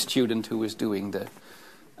one student who is doing the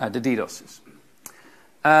DDoSes.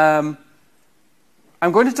 I'm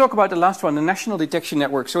going to talk about the last one, the National Detection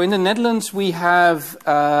Network. So in the Netherlands, we have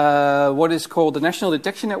what is called the National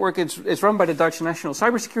Detection Network. It's run by the Dutch National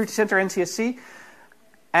Cybersecurity Center, NCSC.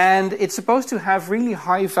 And it's supposed to have really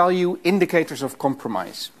high-value indicators of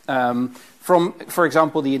compromise from, for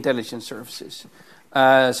example, the intelligence services.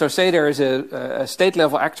 So say there is a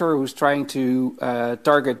state-level actor who's trying to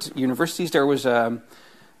target universities. There was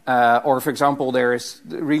or, for example, there is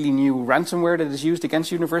really new ransomware that is used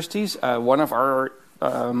against universities. One of our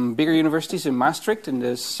bigger universities in Maastricht, in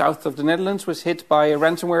the south of the Netherlands, was hit by a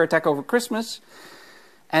ransomware attack over Christmas.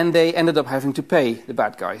 And they ended up having to pay the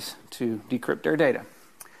bad guys to decrypt their data.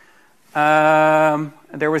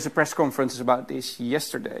 There was a press conference about this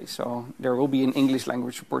yesterday, so there will be an English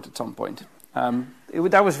language report at some point.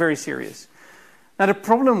 That was very serious. Now the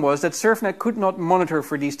problem was that Surfnet could not monitor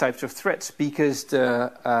for these types of threats because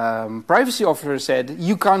the privacy officer said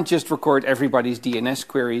you can't just record everybody's DNS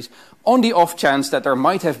queries on the off chance that there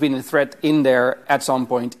might have been a threat in there at some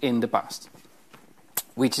point in the past,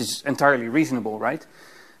 which is entirely reasonable, right?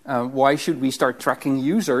 Why should we start tracking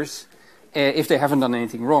users if they haven't done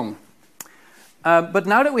anything wrong? But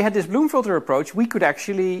now that we had this bloom filter approach, we could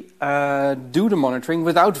actually do the monitoring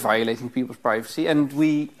without violating people's privacy. And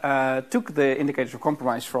we took the indicators of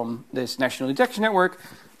compromise from this national detection network,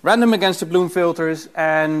 ran them against the bloom filters,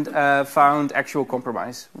 and found actual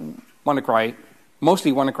compromise. WannaCry,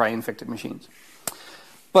 mostly WannaCry infected machines.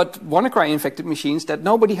 But WannaCry infected machines that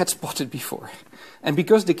nobody had spotted before. And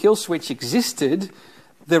because the kill switch existed,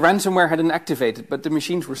 the ransomware hadn't activated, but the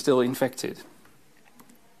machines were still infected.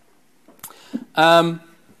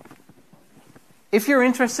 If you're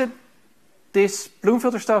interested, this bloom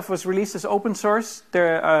filter stuff was released as open source.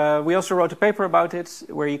 We also wrote a paper about it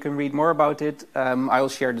where you can read more about it. I'll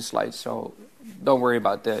share the slides, so don't worry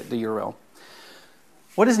about the URL.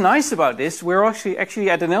 What is nice about this, we're actually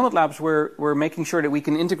at the Nelnet Labs, we're making sure that we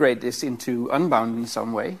can integrate this into Unbound in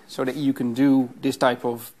some way so that you can do this type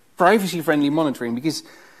of privacy-friendly monitoring. Because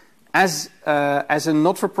as a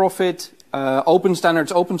not-for-profit, open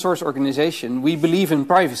standards, open source organization, we believe in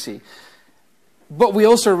privacy. But we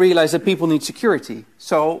also realize that people need security.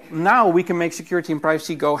 So now we can make security and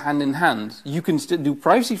privacy go hand in hand. You can do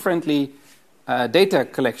privacy-friendly data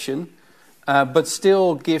collection, but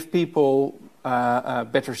still give people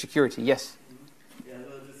better security. Yes? Yeah,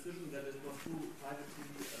 the decision that it was too privacy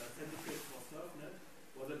sensitive for Surfnet,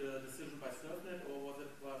 was it a decision by Surfnet or was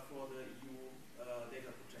it for the EU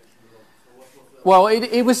data protection law? So what was the well,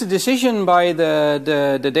 it was a decision by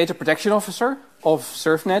the data protection officer of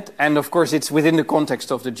Surfnet, and of course it's within the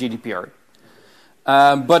context of the GDPR.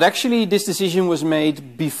 But actually this decision was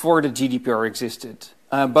made before the GDPR existed.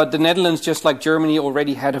 But the Netherlands, just like Germany,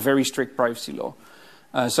 already had a very strict privacy law.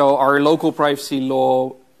 So our local privacy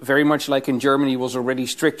law, very much like in Germany, was already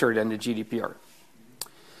stricter than the GDPR.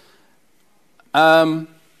 And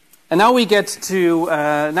now we get to,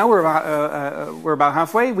 now we're about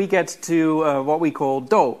halfway, we get to what we call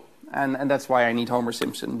DOE. And that's why I need Homer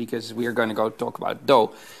Simpson, because we are going to go talk about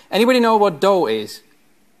DOE. Anybody know what DOE is?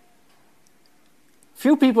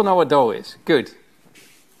 Few people know what DOE is. Good.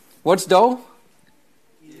 What's DOE?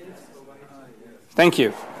 Thank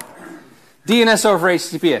you. DNS over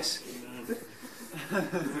HTTPS.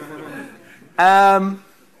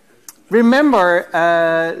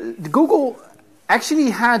 Remember, Google actually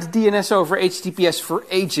had DNS over HTTPS for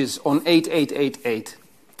ages on 8888.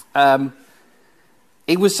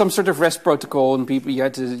 It was some sort of REST protocol, and people you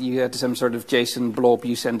had to some sort of JSON blob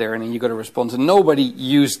you send there, and then you got a response. And nobody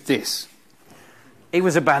used this. It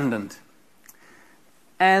was abandoned.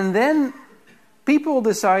 And then people in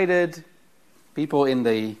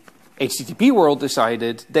the HTTP world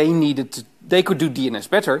decided they could do DNS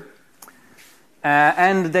better,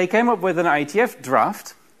 and they came up with an IETF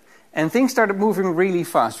draft. And things started moving really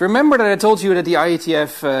fast. Remember that I told you that the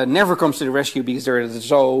IETF never comes to the rescue because they're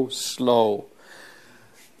so slow.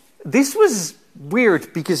 This was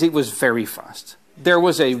weird because it was very fast. There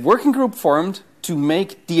was a working group formed to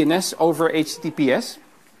make DNS over HTTPS.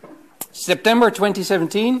 September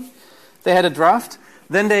 2017, they had a draft.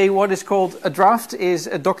 Then what is called a draft is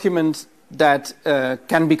a document that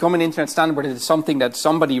can become an internet standard, but it's something that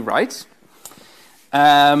somebody writes.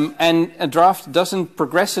 And a draft doesn't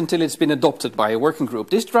progress until it's been adopted by a working group.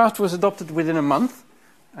 This draft was adopted within a month,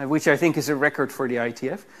 which I think is a record for the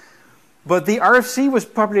IETF. But the RFC was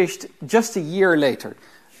published just a year later.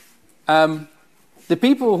 The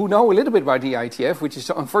people who know a little bit about the IETF, which is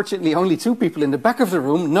unfortunately only 2 people in the back of the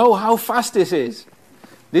room, know how fast this is.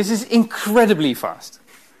 This is incredibly fast.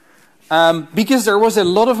 Because there was a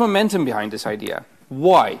lot of momentum behind this idea.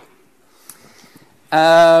 Why?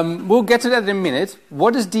 We'll get to that in a minute.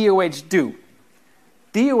 What does DOH do?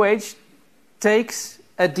 DOH takes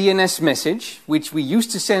a DNS message, which we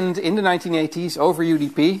used to send in the 1980s over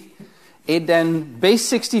UDP. It then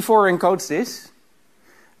base64 encodes this.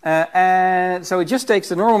 And so it just takes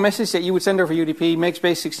the normal message that you would send over UDP, makes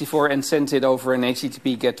base64, and sends it over an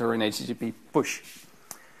HTTP GET or an HTTP push.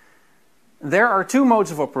 There are 2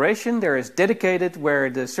 modes of operation. There is dedicated, where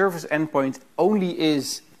the service endpoint only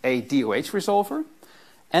is a DOH resolver.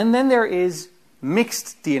 And then there is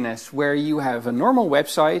mixed DNS, where you have a normal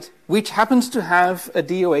website which happens to have a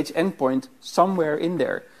DOH endpoint somewhere in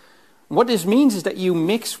there. What this means is that you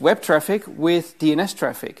mix web traffic with DNS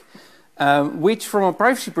traffic, which from a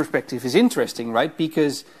privacy perspective is interesting, right?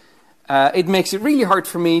 Because it makes it really hard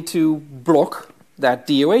for me to block that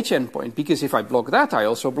DOH endpoint, because if I block that, I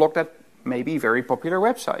also block that maybe very popular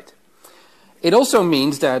website. It also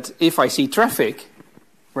means that if I see traffic,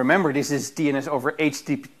 remember, this is DNS over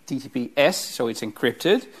HTTPS, so it's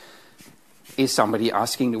encrypted. Is somebody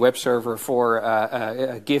asking the web server for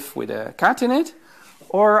a GIF with a cat in it?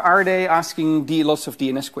 Or are they asking lots of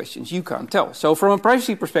DNS questions? You can't tell. So from a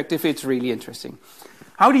privacy perspective, it's really interesting.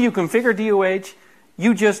 How do you configure DOH?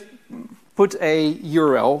 You just put a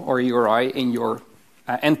URL or URI in your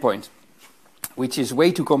endpoint, which is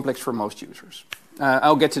way too complex for most users.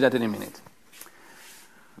 I'll get to that in a minute.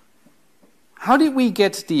 How did we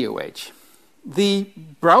get DOH? The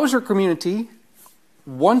browser community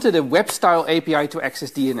wanted a web-style API to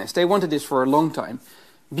access DNS. They wanted this for a long time,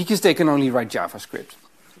 because they can only write JavaScript.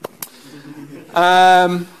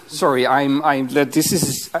 Sorry, this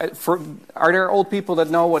is are there old people that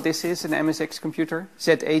know what this is? An MSX computer,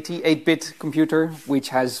 Z80, 8-bit computer, which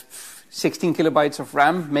has 16 kilobytes of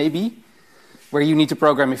RAM, maybe, where you need to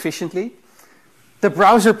program efficiently. The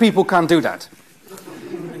browser people can't do that.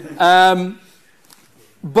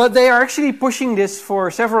 But they are actually pushing this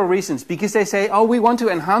for several reasons, because they say, oh, we want to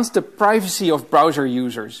enhance the privacy of browser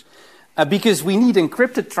users, because we need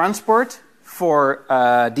encrypted transport for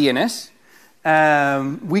DNS.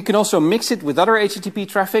 We can also mix it with other HTTP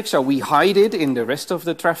traffic, so we hide it in the rest of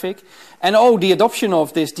the traffic. And the adoption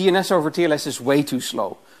of this DNS over TLS is way too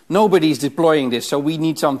slow. Nobody's deploying this, so we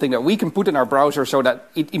need something that we can put in our browser so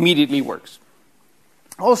that it immediately works.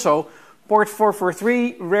 Also, port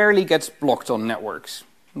 443 rarely gets blocked on networks.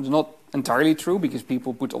 It's not entirely true, because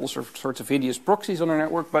people put all sorts of hideous proxies on their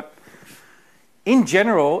network, but in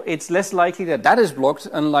general, it's less likely that that is blocked,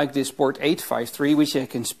 unlike this port 853, which I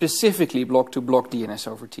can specifically block to block DNS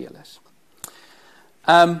over TLS.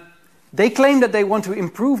 They claim that they want to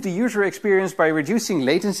improve the user experience by reducing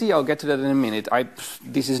latency. I'll get to that in a minute.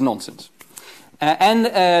 This is nonsense. And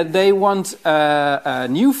they want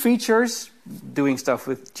new features, doing stuff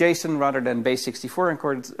with JSON rather than base64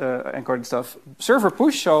 encoded stuff. Server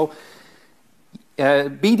push, so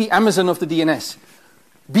be the Amazon of the DNS.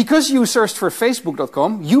 Because you searched for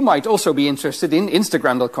Facebook.com, you might also be interested in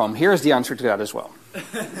Instagram.com. Here's the answer to that as well.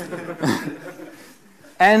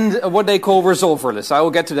 And what they call resolverless. I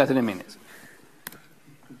will get to that in a minute.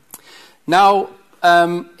 Now,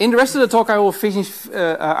 in the rest of the talk, I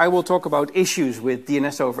will talk about issues with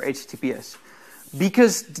DNS over HTTPS.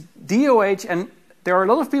 Because DOH, and there are a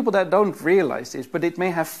lot of people that don't realize this, but it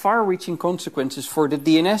may have far-reaching consequences for the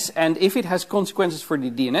DNS, and if it has consequences for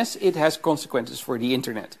the DNS, it has consequences for the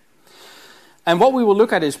internet. And what we will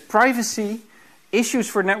look at is privacy issues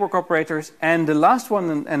for network operators, and the last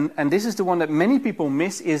one, and this is the one that many people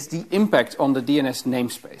miss, is the impact on the DNS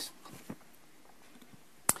namespace.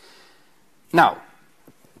 Now,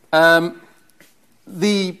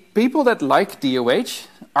 the people that like DOH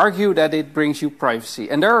argue that it brings you privacy,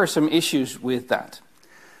 and there are some issues with that.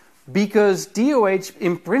 Because DOH,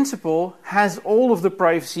 in principle, has all of the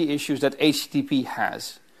privacy issues that HTTP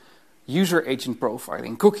has. User agent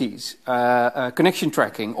profiling, cookies, connection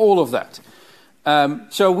tracking, all of that.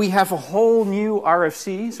 So we have a whole new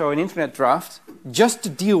RFC, so an internet draft, just to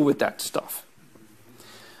deal with that stuff.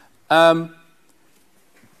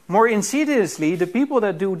 More insidiously, the people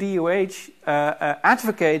that do DOH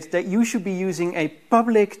advocate that you should be using a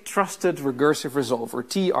public trusted recursive resolver,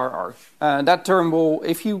 TRR. That term will,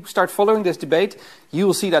 if you start following this debate, you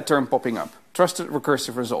will see that term popping up, trusted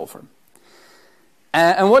recursive resolver.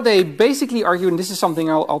 And what they basically argue, and this is something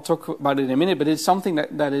I'll talk about in a minute, but it's something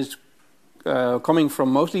that is coming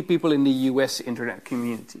from mostly people in the US internet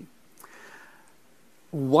community.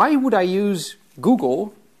 Why would I use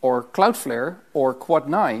Google or Cloudflare or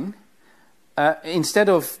Quad9 instead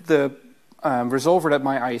of the resolver that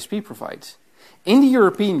my ISP provides? In the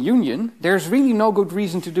European Union, there's really no good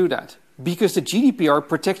reason to do that, because the GDPR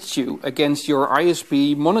protects you against your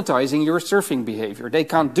ISP monetizing your surfing behavior. They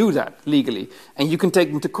can't do that legally, and you can take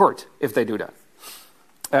them to court if they do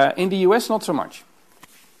that. In the US, not so much.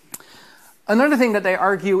 Another thing that they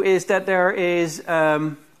argue is that there is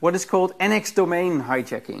what is called NX domain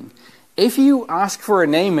hijacking. If you ask for a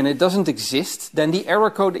name and it doesn't exist, then the error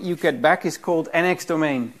code that you get back is called NX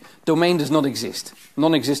domain. Domain does not exist.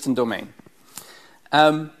 Non-existent domain.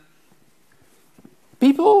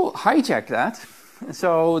 People hijack that.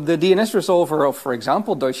 So the DNS resolver of, for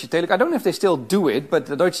example, Deutsche Telekom, I don't know if they still do it, but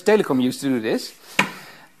the Deutsche Telekom used to do this.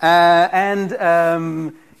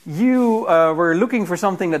 You were looking for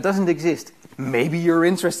something that doesn't exist. Maybe you're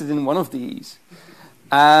interested in one of these.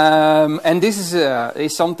 And this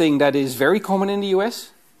is something that is very common in the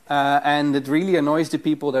US, and it really annoys the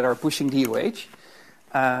people that are pushing DOH.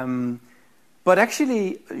 But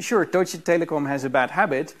actually, sure, Deutsche Telekom has a bad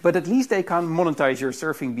habit, but at least they can't monetize your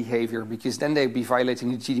surfing behavior, because then they'd be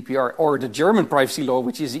violating the GDPR or the German privacy law,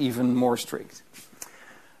 which is even more strict.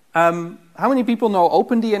 How many people know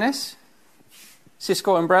OpenDNS?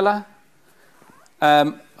 Cisco umbrella?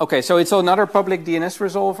 Okay, so it's another public DNS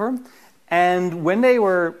resolver. And when they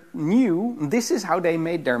were new, this is how they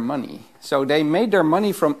made their money. So they made their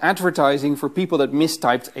money from advertising for people that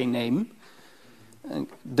mistyped a name.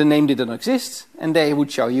 The name didn't exist, and they would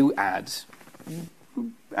show you ads.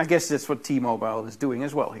 I guess that's what T-Mobile is doing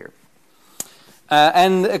as well here.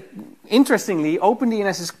 Interestingly,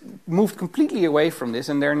 OpenDNS has moved completely away from this,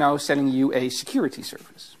 and they're now selling you a security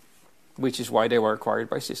service, which is why they were acquired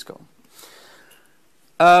by Cisco.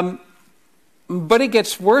 But it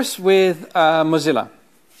gets worse with Mozilla.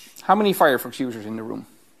 How many Firefox users in the room?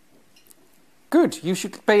 Good, you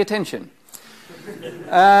should pay attention.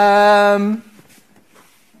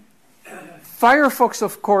 Firefox,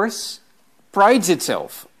 of course, prides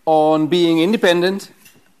itself on being independent,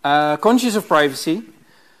 conscious of privacy.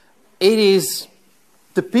 It is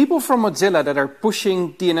the people from Mozilla that are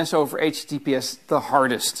pushing DNS over HTTPS the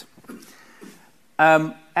hardest.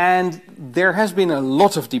 And there has been a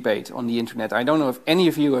lot of debate on the internet. I don't know if any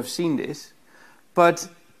of you have seen this, but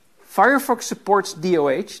Firefox supports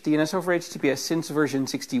DOH, DNS over HTTPS, since version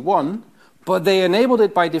 61, but they enabled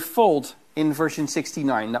it by default in version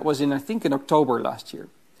 69. That was I think in October last year.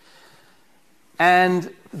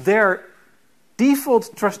 And their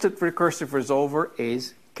default trusted recursive resolver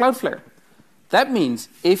is Cloudflare. That means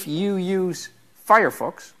if you use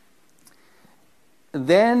Firefox,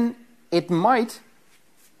 then it might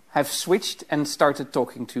have switched and started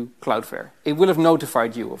talking to Cloudflare. It will have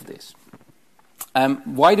notified you of this.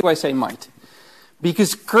 Why do I say might?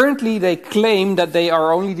 Because currently they claim that they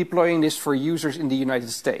are only deploying this for users in the United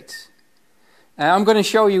States. I'm going to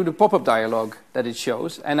show you the pop-up dialog that it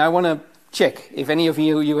shows, and I want to check if any of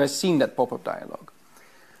you has seen that pop-up dialog.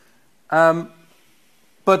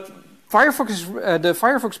 But the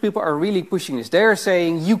Firefox people are really pushing this. They are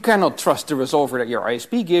saying you cannot trust the resolver that your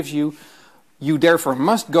ISP gives you. You therefore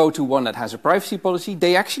must go to one that has a privacy policy.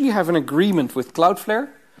 They actually have an agreement with Cloudflare.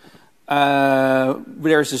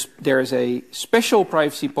 There is a special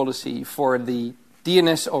privacy policy for the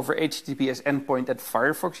DNS over HTTPS endpoint that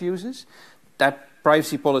Firefox uses. That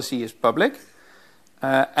privacy policy is public.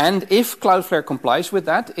 And if Cloudflare complies with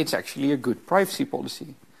that, it's actually a good privacy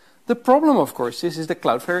policy. The problem, of course, is that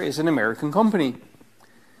Cloudflare is an American company.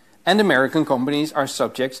 And American companies are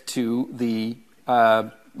subject to the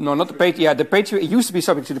no, not the Patriot. Yeah, the Patriot. It used to be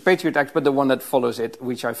subject to the Patriot Act, but the one that follows it,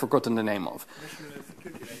 which I've forgotten the name of. National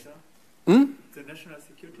security letter. Hmm? The national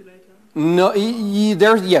security letter. No,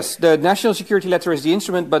 yes, the national security letter is the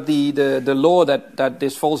instrument, but the law that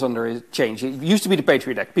this falls under is changed. It used to be the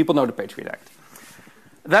Patriot Act. People know the Patriot Act.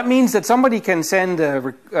 That means that somebody can send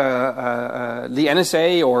the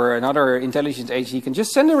NSA or another intelligence agency can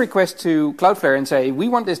just send a request to Cloudflare and say, we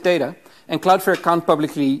want this data, and Cloudflare can't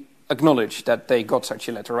publicly acknowledge that they got such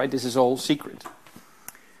a letter, right? This is all secret.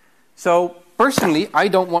 So personally, I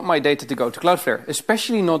don't want my data to go to Cloudflare,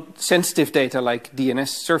 especially not sensitive data like DNS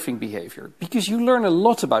surfing behavior, because you learn a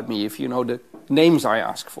lot about me if you know the names I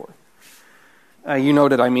ask for. You know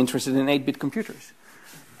that I'm interested in 8-bit computers.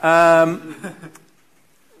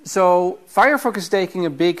 So Firefox is taking a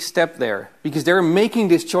big step there because they're making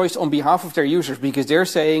this choice on behalf of their users because they're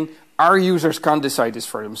saying our users can't decide this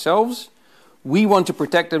for themselves. We want to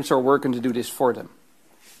protect them, so we're going to do this for them.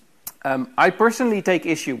 I personally take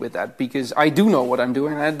issue with that because I do know what I'm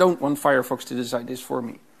doing and I don't want Firefox to decide this for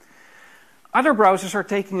me. Other browsers are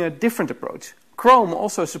taking a different approach. Chrome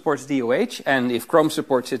also supports DOH, and if Chrome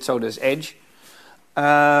supports it, so does Edge.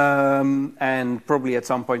 And probably at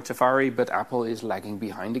some point Safari, but Apple is lagging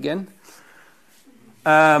behind again.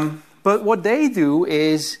 But what they do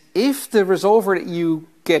is, if the resolver that you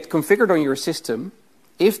get configured on your system,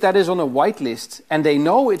 if that is on a whitelist and they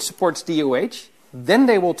know it supports DOH, then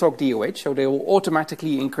they will talk DOH, so they will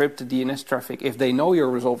automatically encrypt the DNS traffic if they know your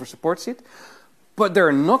resolver supports it. But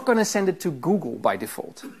they're not going to send it to Google by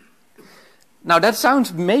default. Now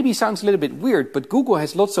that maybe sounds a little bit weird, but Google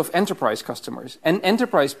has lots of enterprise customers, and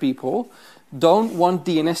enterprise people don't want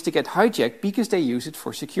DNS to get hijacked because they use it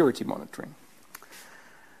for security monitoring.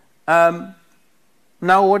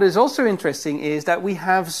 Now what is also interesting is that we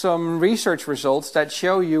have some research results that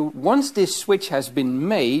show you once this switch has been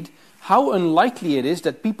made, how unlikely it is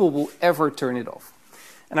that people will ever turn it off.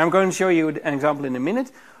 And I'm going to show you an example in a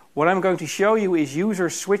minute. What I'm going to show you is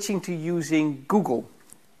users switching to using Google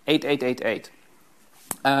 8888.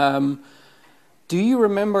 Do you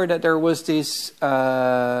remember that there was this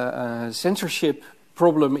censorship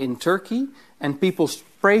problem in Turkey and people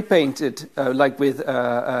spray painted like with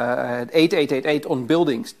 8888 on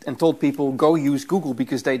buildings and told people go use Google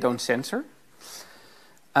because they don't censor?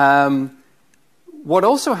 What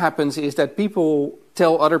also happens is that people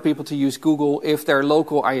tell other people to use Google if their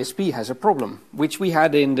local ISP has a problem, which we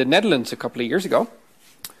had in the Netherlands a couple of years ago.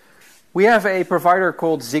 We have a provider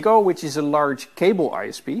called Ziggo, which is a large cable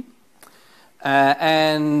ISP.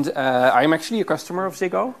 And I'm actually a customer of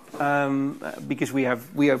Ziggo because we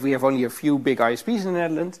have only a few big ISPs in the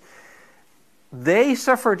Netherlands. They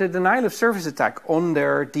suffered a denial of service attack on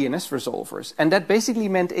their DNS resolvers. And that basically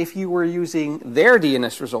meant if you were using their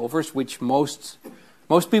DNS resolvers, which most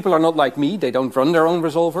people are not like me, they don't run their own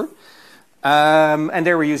resolver. And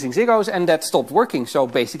they were using Ziggo's, and that stopped working. So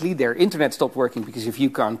basically their internet stopped working because if you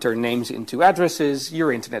can't turn names into addresses,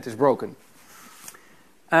 your internet is broken.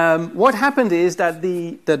 What happened is that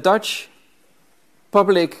the Dutch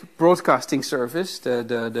public broadcasting service,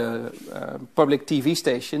 the public TV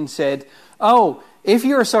station, said, oh, if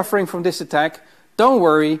you're suffering from this attack, don't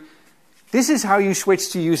worry, this is how you switch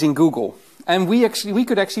to using Google. And we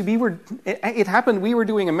were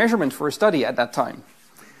doing a measurement for a study at that time.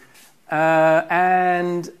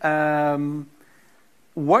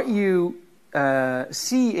 What you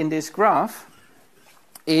see in this graph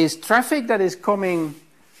is traffic that is coming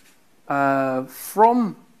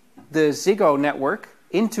from the Ziggo network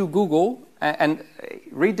into Google. And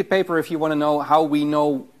read the paper if you want to know how we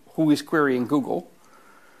know who is querying Google.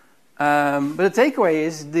 But the takeaway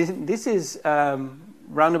is this is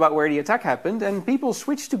round about where the attack happened, and people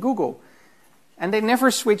switch to Google. And they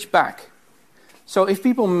never switch back. So if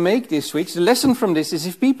people make this switch, the lesson from this is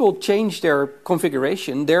if people change their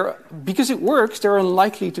configuration, because it works, they're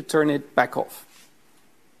unlikely to turn it back off.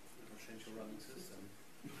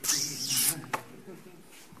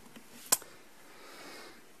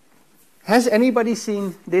 Has anybody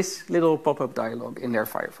seen this little pop-up dialog in their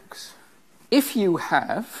Firefox? If you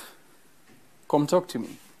have, come talk to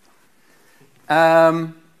me.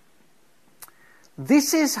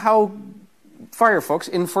 This is how Firefox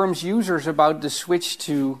informs users about the switch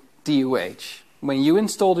to DOH. When you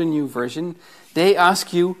install the new version, they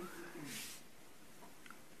ask you,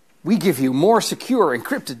 we give you more secure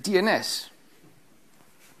encrypted DNS.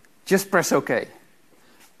 Just press OK.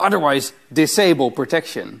 Otherwise, disable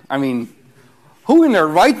protection. I mean, who in their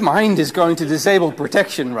right mind is going to disable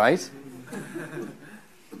protection, right?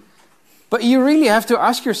 But you really have to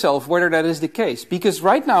ask yourself whether that is the case. Because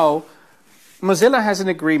right now, Mozilla has an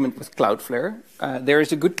agreement with Cloudflare. There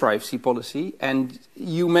is a good privacy policy, and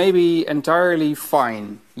you may be entirely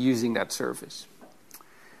fine using that service.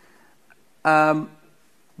 But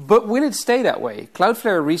will it stay that way?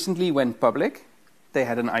 Cloudflare recently went public. They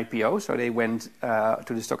had an IPO, so they went to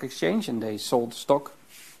the stock exchange and they sold stock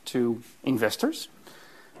to investors.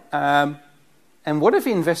 And what if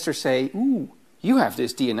investors say, ooh, you have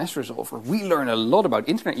this DNS resolver. We learn a lot about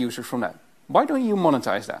internet users from that. Why don't you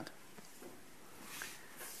monetize that?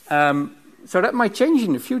 So that might change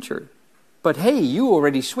in the future. But hey, you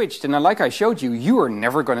already switched, and like I showed you, you are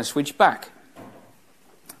never going to switch back.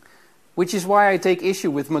 Which is why I take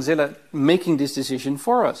issue with Mozilla making this decision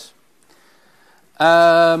for us.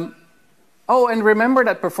 Oh, and remember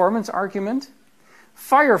that performance argument?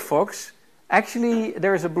 Firefox, actually,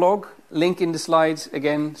 there's a blog, link in the slides,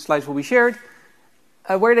 again, slides will be shared,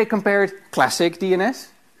 where they compared classic DNS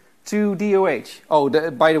to DOH. Oh,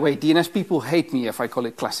 by the way, DNS people hate me if I call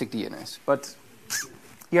it classic DNS, but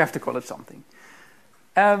you have to call it something.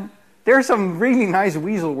 There are some really nice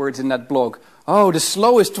weasel words in that blog. Oh, the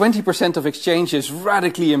slowest 20% of exchanges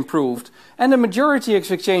radically improved, and the majority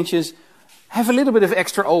of exchanges have a little bit of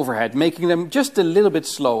extra overhead, making them just a little bit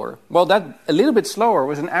slower. Well, that a little bit slower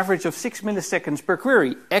was an average of 6 milliseconds per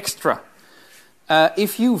query, extra.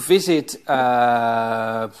 If you visit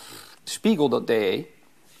spiegel.de,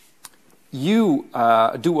 you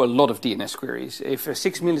do a lot of DNS queries. If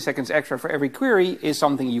 6 milliseconds extra for every query is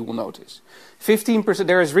something you will notice. 15%,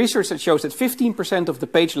 there is research that shows that 15% of the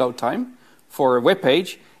page load time for a web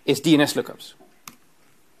page is DNS lookups.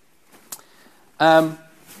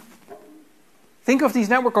 Think of these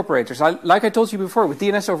network operators. Like I told you before, with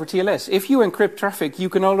DNS over TLS, if you encrypt traffic, you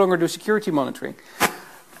can no longer do security monitoring.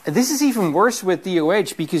 This is even worse with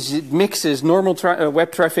DOH because it mixes normal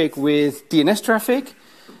web traffic with DNS traffic.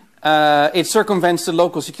 It circumvents the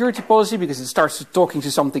local security policy because it starts talking to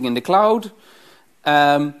something in the cloud.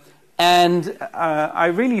 And I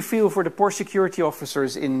really feel for the poor security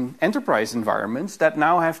officers in enterprise environments that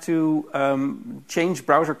now have to change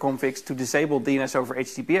browser configs to disable DNS over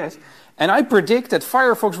HTTPS. And I predict that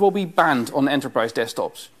Firefox will be banned on enterprise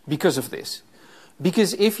desktops because of this.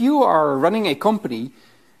 Because if you are running a company,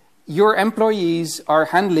 your employees are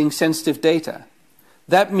handling sensitive data.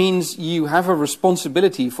 That means you have a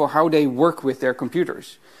responsibility for how they work with their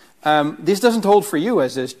computers. This doesn't hold for you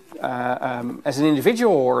as an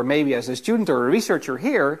individual or maybe as a student or a researcher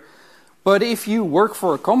here, but if you work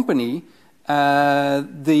for a company,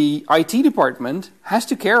 the IT department has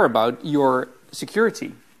to care about your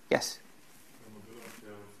security. Yes?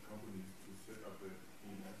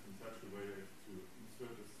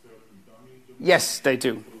 Yes, they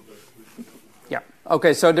do. Yeah.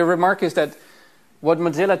 Okay, so the remark is that what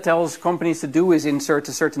Mozilla tells companies to do is insert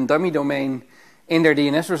a certain dummy domain in their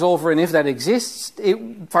DNS resolver, and if that exists,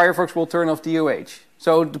 Firefox will turn off DOH.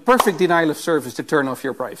 So the perfect denial of service to turn off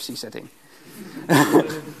your privacy setting.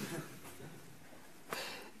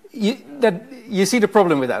 You see the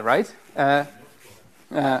problem with that, right?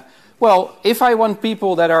 Well, if I want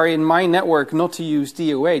people that are in my network not to use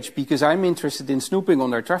DOH because I'm interested in snooping on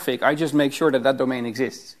their traffic, I just make sure that that domain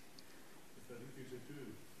exists.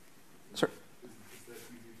 Sir?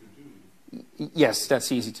 Yes,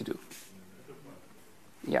 that's easy to do.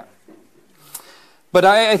 Yeah. But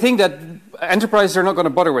I think that enterprises are not going to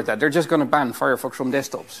bother with that. They're just going to ban Firefox from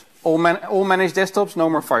desktops. All managed desktops, no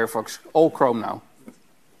more Firefox. All Chrome now.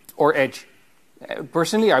 Or Edge.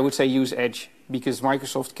 Personally, I would say use Edge because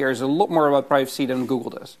Microsoft cares a lot more about privacy than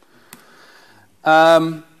Google does.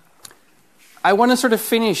 I want to sort of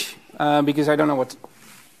finish because I don't know what...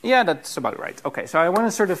 Yeah, that's about right. Okay, so I want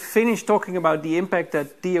to sort of finish talking about the impact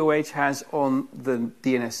that DOH has on the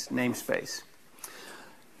DNS namespace.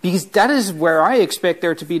 Because that is where I expect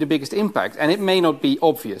there to be the biggest impact, and it may not be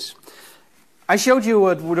obvious. I showed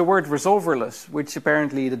you the word resolverless, which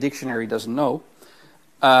apparently the dictionary doesn't know.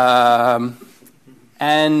 Remember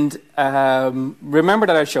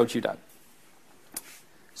that I showed you that.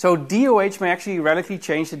 So DOH may actually radically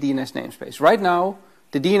change the DNS namespace. Right now,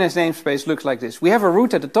 the DNS namespace looks like this. We have a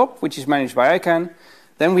root at the top, which is managed by ICANN.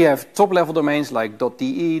 Then we have top-level domains like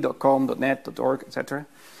 .de, .com, .net, .org, etc.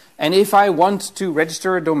 And if I want to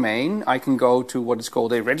register a domain, I can go to what is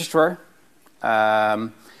called a registrar.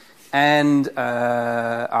 I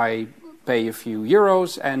pay a few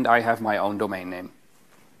euros, and I have my own domain name.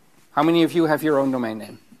 How many of you have your own domain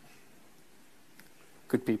name?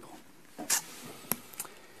 Good people.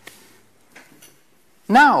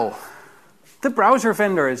 Now, the browser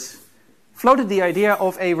vendors floated the idea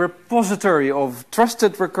of a repository of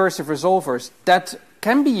trusted recursive resolvers that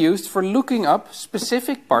can be used for looking up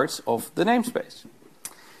specific parts of the namespace.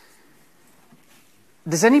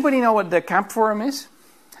 Does anybody know what the CAP forum is?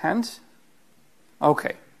 Hands?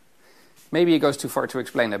 Okay. Maybe it goes too far to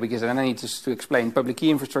explain that, because then I need to explain public key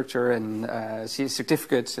infrastructure and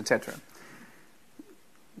certificates, etc.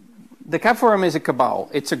 The CAP forum is a cabal.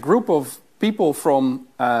 It's a group of people from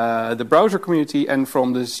the browser community and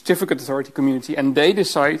from the certificate authority community, and they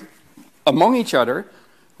decide among each other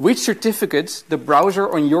which certificates the browser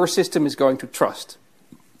on your system is going to trust.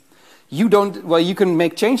 You don't, well, you can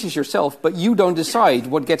make changes yourself, but you don't decide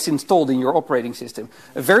what gets installed in your operating system.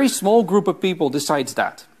 A very small group of people decides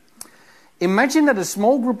that. Imagine that a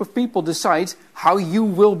small group of people decides how you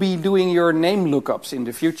will be doing your name lookups in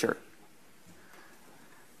the future.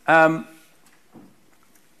 But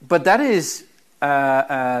that is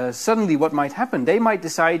suddenly what might happen. They might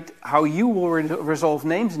decide how you will resolve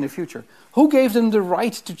names in the future. Who gave them the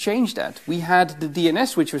right to change that? We had the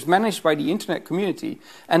DNS, which was managed by the internet community,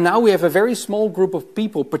 and now we have a very small group of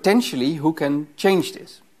people, potentially, who can change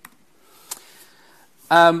this.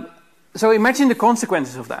 So imagine the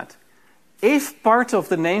consequences of that. If parts of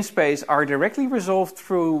the namespace are directly resolved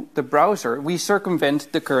through the browser, we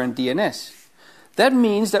circumvent the current DNS. That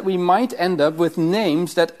means that we might end up with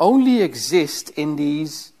names that only exist in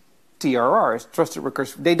these TRRs, trusted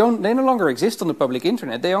recursive. They no longer exist on the public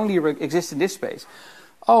internet. They only exist in this space.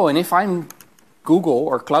 Oh, and if I'm Google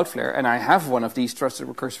or Cloudflare and I have one of these trusted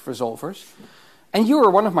recursive resolvers, and you are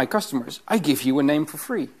one of my customers, I give you a name for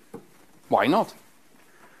free. Why not?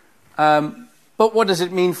 But what does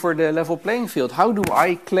it mean for the level playing field? How do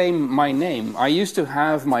I claim my name? I used to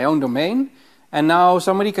have my own domain, and now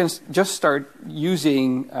somebody can just start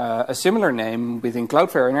using a similar name within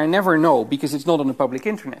Cloudflare, and I never know because it's not on the public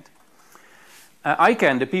internet.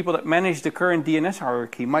 ICANN, the people that manage the current DNS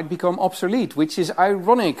hierarchy, might become obsolete, which is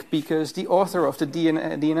ironic because the author of the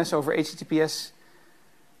DNS over HTTPS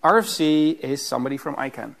RFC is somebody from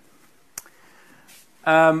ICANN.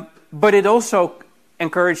 But it also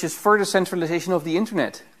encourages further centralization of the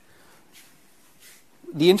internet.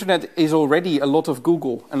 The internet is already a lot of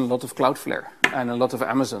Google and a lot of Cloudflare and a lot of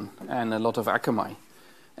Amazon and a lot of Akamai,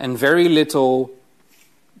 and very little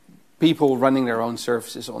people running their own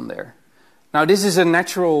services on there. Now, this is a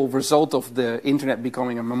natural result of the internet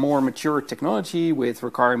becoming a more mature technology with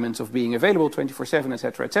requirements of being available 24/7,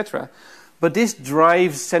 etc., etc. But this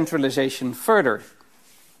drives centralization further.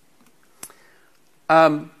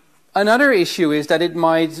 Another issue is that it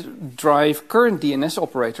might drive current DNS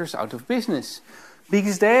operators out of business,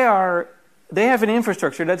 because they have an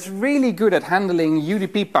infrastructure that's really good at handling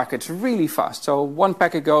UDP packets really fast. So one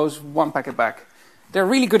packet goes, one packet back. They're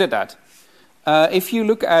really good at that. If you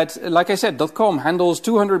look at, like I said, .com handles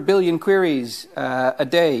 200 billion queries a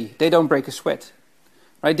day. They don't break a sweat.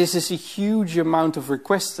 Right? This is a huge amount of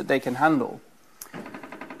requests that they can handle.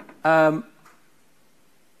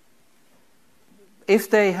 If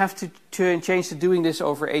they have to change to doing this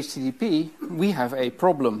over HTTP, we have a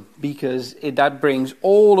problem, because that brings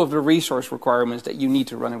all of the resource requirements that you need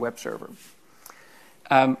to run a web server.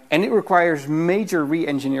 And it requires major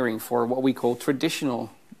re-engineering for what we call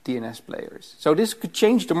traditional DNS players. So this could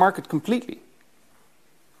change the market completely.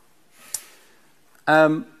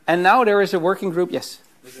 And now there is a working group. Yes?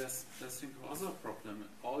 There's also a problem.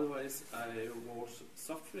 Always I wrote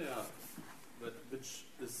software which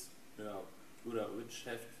is which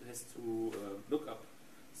has to look up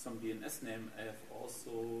some DNS name. I have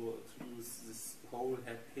also to use this whole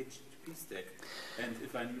HTTP stack. And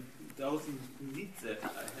if I don't need that,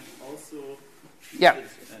 I have also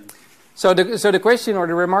So the question or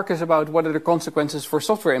the remark is about what are the consequences for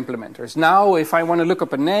software implementers. Now, if I want to look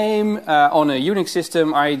up a name on a Unix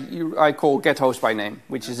system, I call get host by name,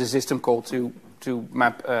 which is a system call to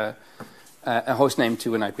map a host name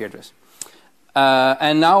to an IP address.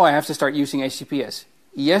 And now I have to start using HTTPS.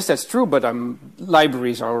 Yes, that's true, but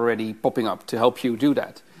libraries are already popping up to help you do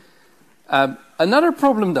that. Another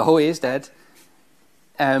problem, though, is that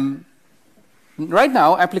right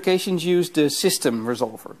now applications use the system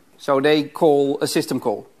resolver. So they call a system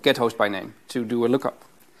call, get host by name, to do a lookup.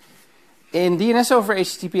 In DNS over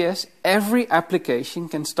HTTPS, every application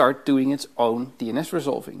can start doing its own DNS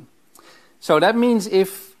resolving. So that means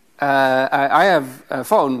if I have a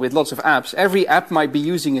phone with lots of apps, every app might be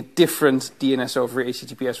using a different DNS over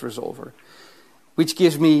HTTPS resolver, which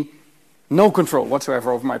gives me no control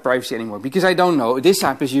whatsoever over my privacy anymore, because I don't know, this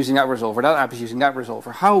app is using that resolver, that app is using that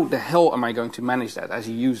resolver. How the hell am I going to manage that as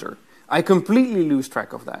a user? I completely lose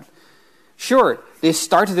track of that. Sure, this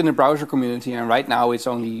started in the browser community, and right now it's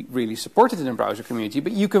only really supported in the browser community,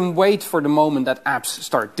 but you can wait for the moment that apps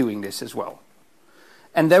start doing this as well.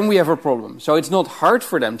 And then we have a problem. So it's not hard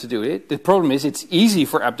for them to do it. The problem is it's easy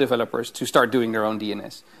for app developers to start doing their own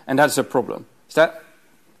DNS. And that's a problem. Is that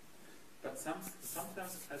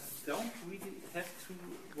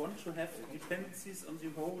dependencies on the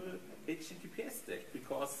whole HTTP stack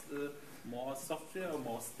because more software or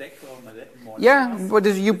more stack or more. Yeah, but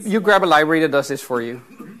you grab a library that does this for you.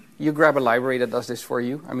 You grab a library that does this for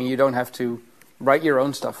you. I mean, you don't have to write your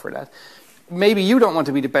own stuff for that. Maybe you don't want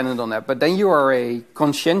to be dependent on that, but then you are a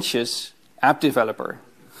conscientious app developer.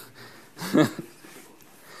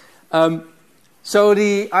 So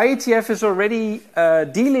the IETF is already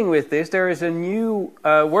dealing with this. There is a new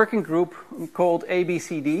working group called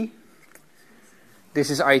ABCD. This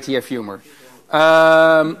is IETF humor.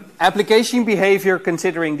 Application behavior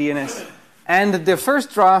considering DNS. And the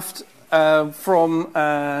first draft from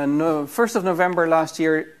 1st of November last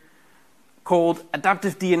year called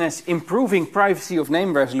Adaptive DNS Improving Privacy of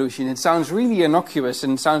Name Resolution. It sounds really innocuous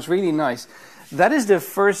and sounds really nice. That is the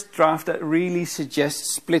first draft that really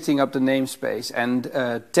suggests splitting up the namespace and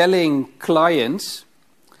telling clients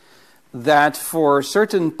that for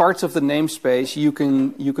certain parts of the namespace you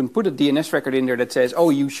can put a DNS record in there that says, oh,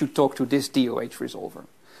 you should talk to this DOH resolver.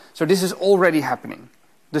 So this is already happening.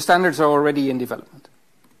 The standards are already in development.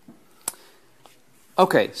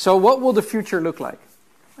 Okay, so what will the future look like?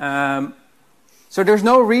 So there's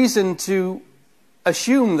no reason to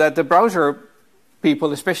assume that the browser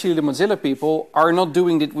people, especially the Mozilla people, are not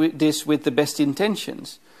doing this with the best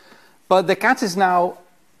intentions. But the cat is now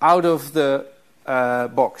out of the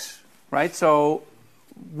box, right? So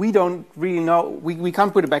we don't really know, we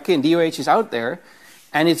can't put it back in. DOH is out there,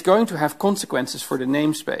 and it's going to have consequences for the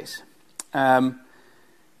namespace.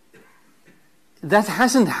 That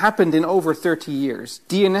hasn't happened in over 30 years.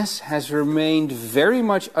 DNS has remained very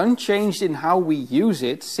much unchanged in how we use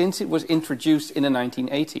it since it was introduced in the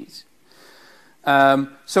 1980s.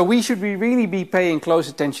 So we should really be paying close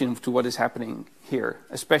attention to what is happening here,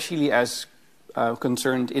 especially as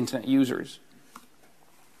concerned internet users.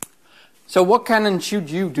 So what can and should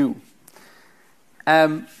you do?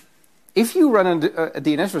 If you run a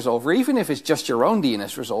DNS resolver, even if it's just your own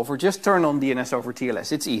DNS resolver, just turn on DNS over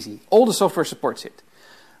TLS. It's easy. All the software supports it.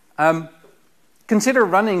 Consider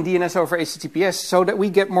running DNS over HTTPS so that we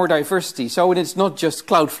get more diversity. So it's not just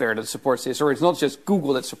Cloudflare that supports this, or it's not just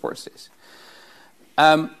Google that supports this.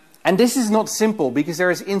 And this is not simple because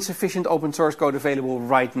there is insufficient open source code available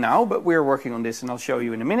right now, but we're working on this and I'll show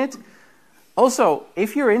you in a minute. Also,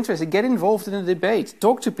 if you're interested, get involved in a debate.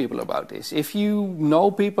 Talk to people about this. If you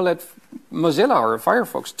know people at Mozilla or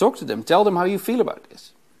Firefox, talk to them. Tell them how you feel about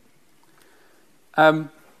this.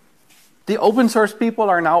 The open source people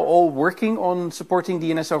are now all working on supporting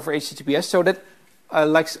DNS over HTTPS so that,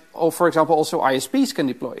 for example, also ISPs can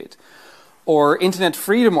deploy it. Or internet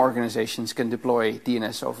freedom organizations can deploy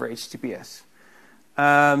DNS over HTTPS.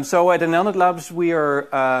 So at the Nelnet Labs, we are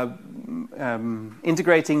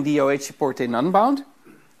integrating DOH support in Unbound.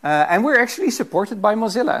 And we're actually supported by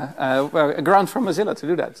Mozilla, a grant from Mozilla to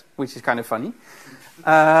do that, which is kind of funny.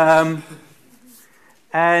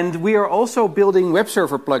 And we are also building web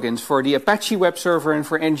server plugins for the Apache web server and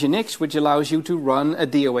for Nginx, which allows you to run a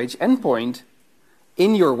DOH endpoint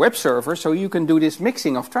in your web server so you can do this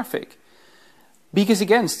mixing of traffic. Because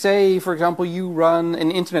again, say, for example, you run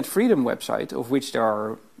an internet freedom website, of which there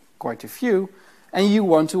are quite a few, and you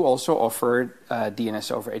want to also offer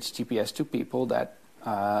DNS over HTTPS to people that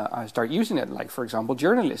start using it, like, for example,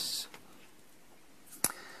 journalists.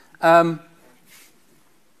 Bind,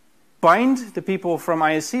 the people from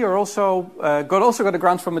ISC, are also got a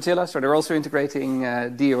grant from Mozilla, so they're also integrating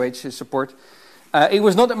DOH support. It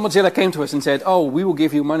was not that Mozilla came to us and said, oh, we will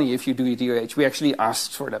give you money if you do DOH. We actually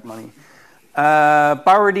asked for that money.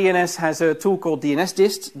 PowerDNS has a tool called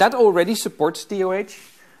DNSDist that already supports DOH.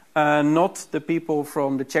 Not the people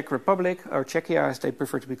from the Czech Republic, or Czechia as they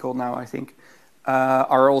prefer to be called now, I think,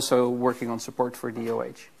 are also working on support for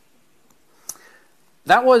DOH.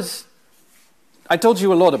 I told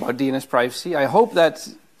you a lot about DNS privacy. I hope that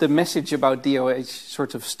the message about DOH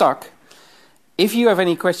sort of stuck. If you have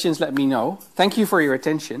any questions, let me know. Thank you for your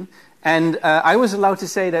attention. And I was allowed to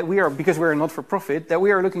say that because we're a not-for-profit, that we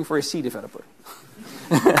are looking for a C developer.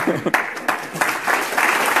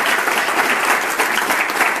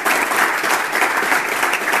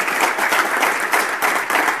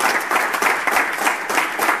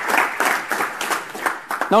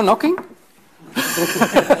 No knocking?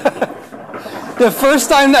 The first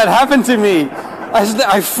time that happened to me,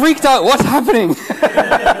 I freaked out. What's happening?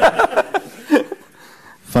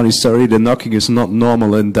 Funny story, the knocking is not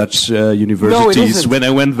normal in Dutch universities. No, when I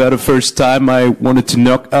went there the first time, I wanted to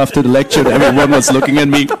knock after the lecture. Everyone was looking at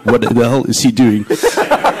me. What the hell is he doing?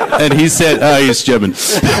 And he said, he's German.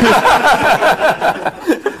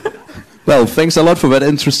 Well, thanks a lot for that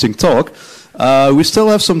interesting talk. We still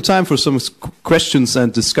have some time for some questions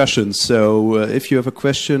and discussions. So if you have a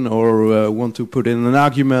question or want to put in an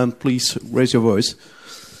argument, please raise your voice.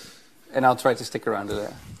 And I'll try to stick around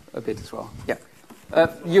a bit as well. Yeah.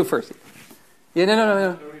 You first. Yeah,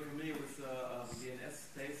 no. Very familiar with DNS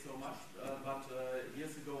space so much, but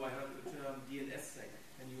years ago I heard the term DNSSEC.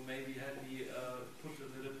 Can you maybe help me put a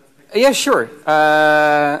little perspective? Yeah, sure.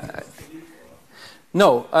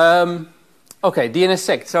 No. Okay,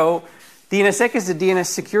 DNSSEC. So DNSSEC is the DNS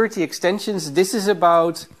security extensions. This is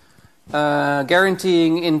about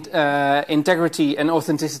guaranteeing integrity and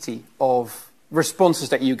authenticity of responses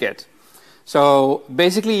that you get. So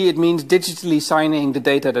basically it means digitally signing the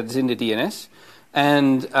data that is in the DNS.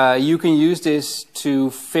 And you can use this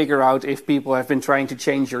to figure out if people have been trying to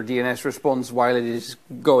change your DNS response while it is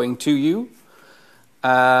going to you.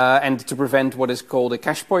 And to prevent what is called a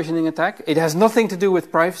cache poisoning attack. It has nothing to do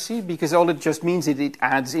with privacy, because all it just means is it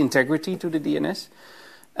adds integrity to the DNS.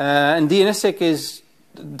 And DNSSEC is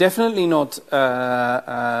definitely not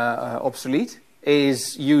obsolete. It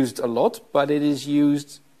is used a lot, but it's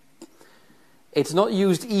not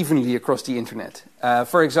used evenly across the internet.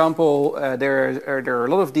 For example, there are a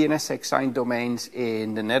lot of DNSSEC signed domains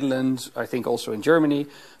in the Netherlands, I think also in Germany.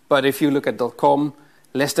 But if you look at .com,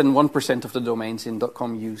 less than 1% of the domains in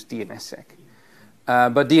 .com use DNSSEC.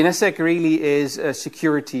 But DNSSEC really is a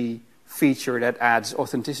security feature that adds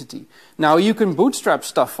authenticity. Now you can bootstrap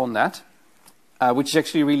stuff on that, which is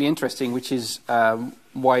actually really interesting, which is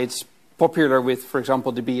why it's popular with, for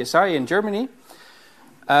example, the BSI in Germany,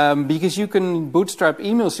 because you can bootstrap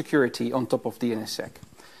email security on top of DNSSEC.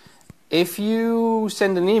 If you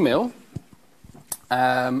send an email,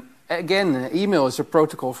 again, email is a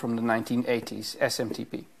protocol from the 1980s,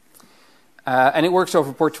 SMTP. And it works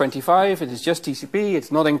over port 25, it is just TCP,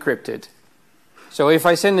 it's not encrypted. So if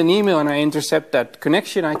I send an email and I intercept that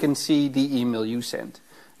connection, I can see the email you sent.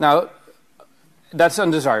 Now, that's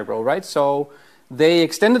undesirable, right? So they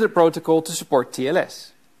extended the protocol to support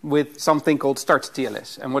TLS with something called start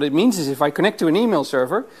TLS. And what it means is if I connect to an email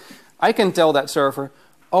server, I can tell that server,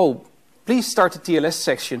 oh, please start the TLS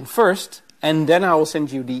section first, and then I will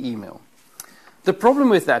send you the email. The problem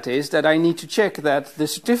with that is that I need to check that the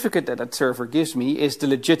certificate that that server gives me is the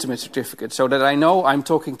legitimate certificate, so that I know I'm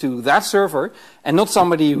talking to that server and not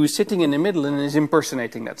somebody who's sitting in the middle and is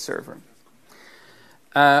impersonating that server.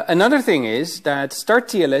 Another thing is that start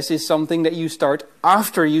TLS is something that you start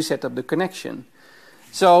after you set up the connection.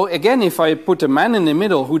 So again, if I put a man in the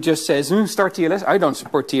middle who just says, start TLS, I don't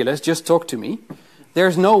support TLS, just talk to me,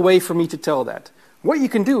 there's no way for me to tell that. What you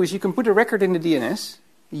can do is you can put a record in the DNS,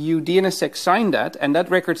 you DNSSEC sign that, and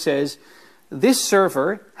that record says, this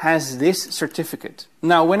server has this certificate.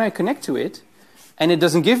 Now, when I connect to it, and it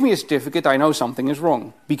doesn't give me a certificate, I know something is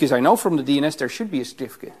wrong, because I know from the DNS there should be a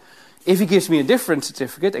certificate. If it gives me a different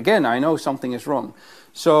certificate, again, I know something is wrong.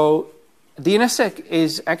 So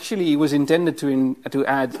DNSSEC was intended to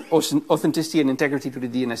add authenticity and integrity to the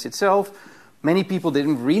DNS itself. Many people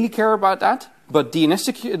didn't really care about that, but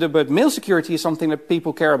but mail security is something that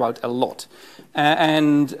people care about a lot.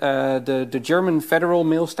 And the German federal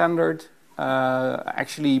mail standard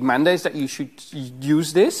actually mandates that you should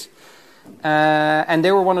use this. And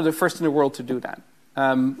they were one of the first in the world to do that.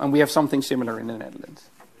 And we have something similar in the Netherlands.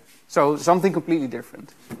 So something completely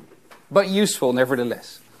different, but useful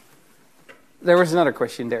nevertheless. There was another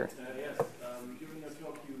question there. Yes, during your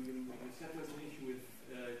talk you said there's an issue with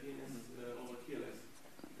DNS over TLS,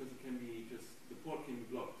 because it can be just, the port can be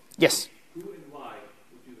blocked. Yes. Who and why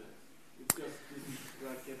would do that? It's just this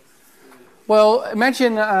bracket. Well,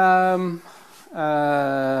 imagine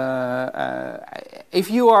if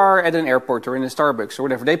you are at an airport or in a Starbucks or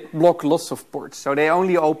whatever, they block lots of ports. So they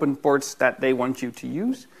only open ports that they want you to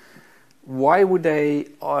use. Why would they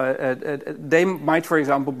might, for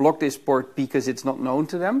example, block this port because it's not known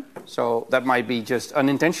to them. So that might be just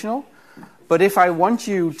unintentional. But if I want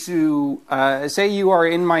you to, say you are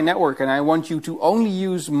in my network and I want you to only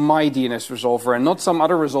use my DNS resolver and not some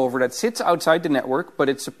other resolver that sits outside the network, but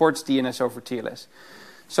it supports DNS over TLS.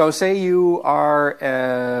 So say you are,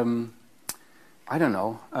 I don't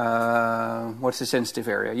know, what's the sensitive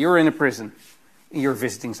area? You're in a prison. You're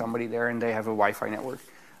visiting somebody there and they have a Wi-Fi network.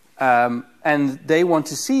 And they want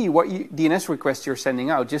to see what DNS requests you're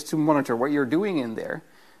sending out, just to monitor what you're doing in there.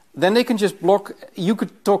 Then they can just block. You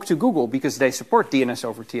could talk to Google because they support DNS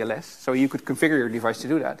over TLS, so you could configure your device to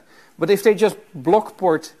do that. But if they just block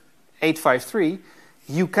port 853,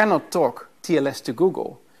 you cannot talk TLS to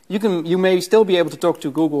Google. You may still be able to talk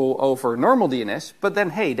to Google over normal DNS, but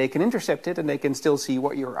then, hey, they can intercept it and they can still see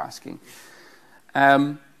what you're asking.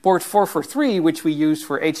 Port 443, which we use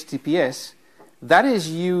for HTTPS, that is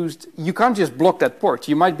used, you can't just block that port.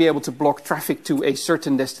 You might be able to block traffic to a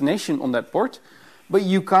certain destination on that port, but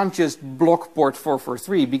you can't just block port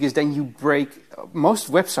 443 because then you break,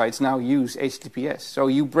 most websites now use HTTPS, so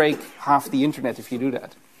you break half the internet if you do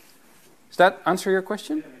that. Does that answer your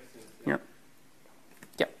question? Yeah.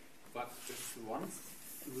 Yeah. But it's one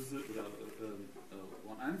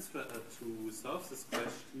answer to solve this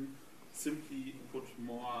question, simply put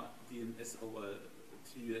more DNS over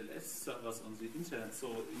TLS servers on the internet, so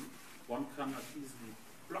one cannot easily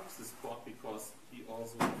block this port because he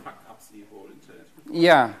also fucked up the whole internet.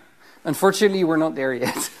 Yeah. Unfortunately, we're not there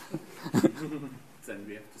yet. Then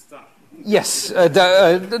we have to start. Yes,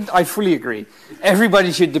 I fully agree.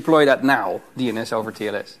 Everybody should deploy that now, DNS over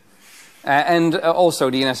TLS. And also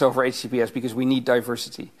DNS over HTTPS, because we need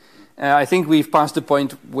diversity. I think we've passed the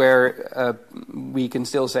point where we can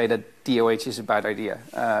still say that DOH is a bad idea.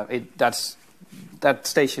 That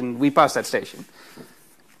station, we passed that station.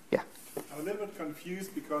 Yeah. I'm a little bit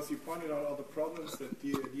confused because you pointed out all the problems that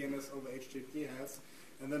DNS over HTTP has,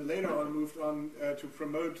 and then later on moved on to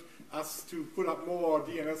promote us to put up more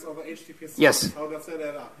DNS over HTTP. Yes. How does that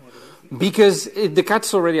add up? Because the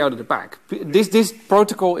cat's already out of the bag. This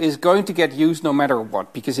protocol is going to get used no matter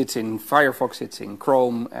what, because it's in Firefox, it's in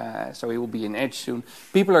Chrome, so it will be in Edge soon.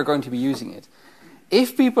 People are going to be using it.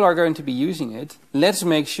 If people are going to be using it, let's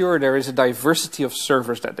make sure there is a diversity of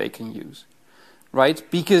servers that they can use, right?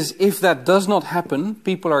 Because if that does not happen,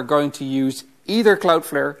 people are going to use either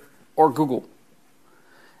Cloudflare or Google.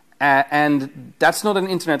 And that's not an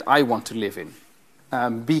internet I want to live in,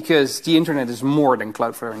 because the internet is more than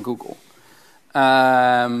Cloudflare and Google.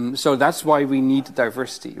 So that's why we need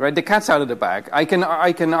diversity, right? The cat's out of the bag. I can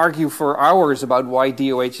argue for hours about why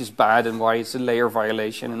DOH is bad and why it's a layer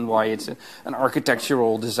violation and why it's an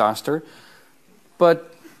architectural disaster,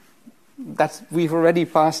 but we've already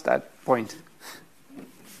passed that point.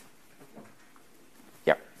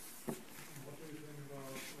 Yeah. What do you think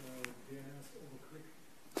about DNS over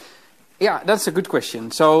QUIC? Yeah, that's a good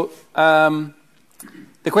question. So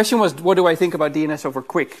the question was, what do I think about DNS over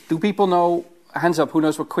QUIC? Do people know? Hands up, who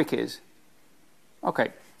knows what QUIC is?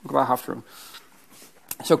 Okay, about half the room.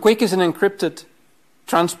 So QUIC is an encrypted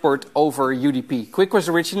transport over UDP. QUIC was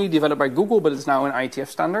originally developed by Google, but it's now an IETF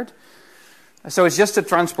standard. So it's just a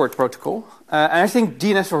transport protocol. And I think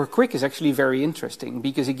DNS over QUIC is actually very interesting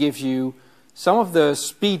because it gives you some of the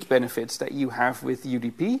speed benefits that you have with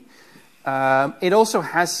UDP. It also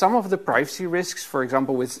has some of the privacy risks, for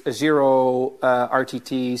example, with a zero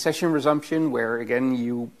RTT session resumption, where, again,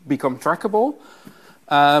 you become trackable.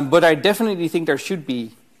 But I definitely think there should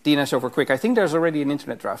be DNS over QUIC. I think there's already an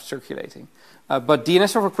internet draft circulating. But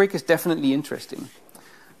DNS over QUIC is definitely interesting.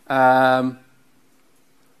 I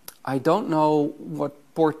don't know what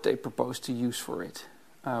port they propose to use for it,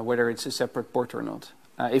 whether it's a separate port or not.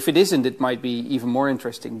 If it isn't, it might be even more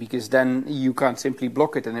interesting because then you can't simply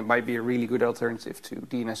block it and it might be a really good alternative to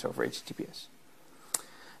DNS over HTTPS.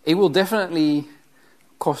 It will definitely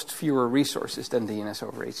cost fewer resources than DNS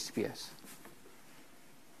over HTTPS.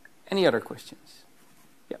 Any other questions?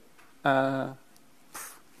 Yeah. In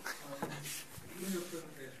your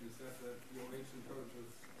presentation, you said that DOH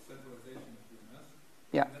encourages centralization of DNS.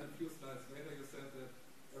 Yeah. And then a few slides later, you said that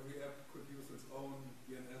every app could use its own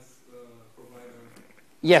DNS provider.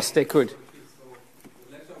 Yes, they could. So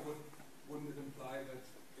the latter wouldn't it imply that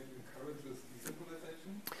it encourages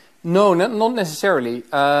decentralization? No, not necessarily.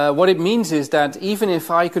 What it means is that even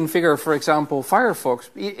if I configure, for example, Firefox,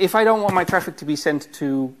 if I don't want my traffic to be sent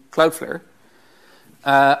to Cloudflare,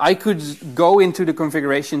 I could go into the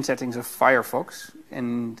configuration settings of Firefox,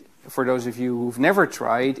 and for those of you who've never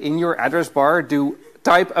tried, in your address bar,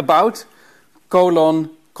 type about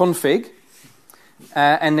 :config,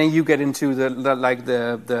 and then you get into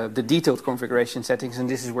the detailed configuration settings, and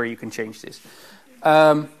this is where you can change this.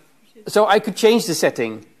 So I could change the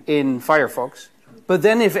setting in Firefox, but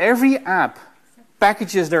then if every app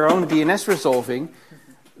packages their own DNS resolving,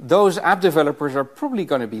 those app developers are probably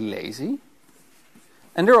going to be lazy,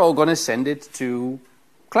 and they're all going to send it to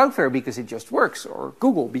Cloudflare because it just works, or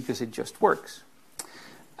Google because it just works.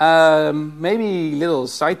 Maybe a little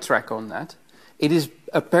sidetrack on that. It is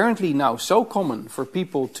apparently now so common for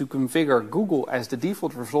people to configure Google as the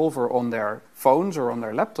default resolver on their phones or on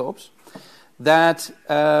their laptops that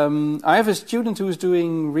I have a student who is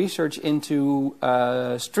doing research into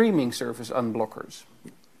streaming service unblockers.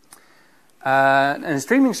 And a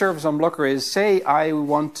streaming service unblocker is, say I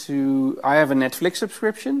have a Netflix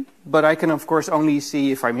subscription, but I can of course only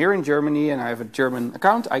see, if I'm here in Germany and I have a German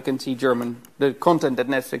account, I can see the content that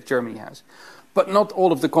Netflix Germany has. But not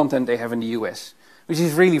all of the content they have in the US, which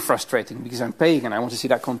is really frustrating because I'm paying and I want to see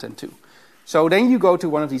that content too. So then you go to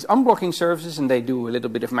one of these unblocking services, and they do a little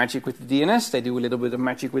bit of magic with the DNS, they do a little bit of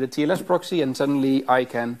magic with the TLS proxy, and suddenly I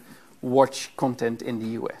can watch content in the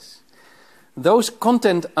US. Those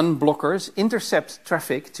content unblockers intercept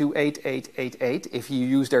traffic to 8888 if you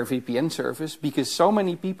use their VPN service, because so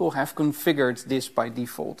many people have configured this by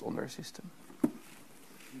default on their system.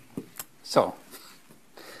 So.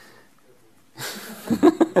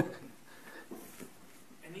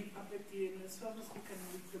 Any public DNS service we can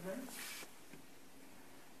implement?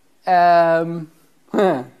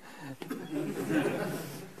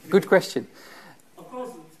 Good question. Of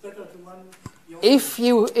course, it's better to run your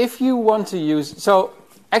If you want to use, so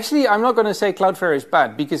actually I'm not going to say Cloudflare is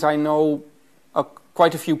bad, because I know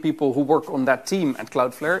quite a few people who work on that team at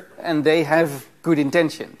Cloudflare, and they have good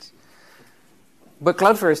intentions. But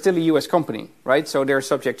Cloudflare is still a US company, right? So they're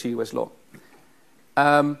subject to US law.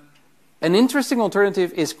 An interesting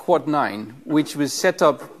alternative is Quad9, which was set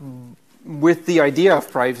up with the idea of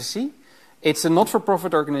privacy. It's a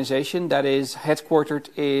not-for-profit organization that is headquartered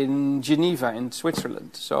in Geneva in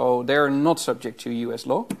Switzerland. So they're not subject to US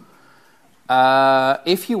law.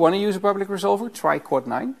 If you want to use a public resolver, try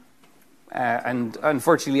Quad9. And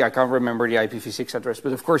unfortunately, I can't remember the IPv6 address,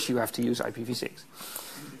 but of course you have to use IPv6.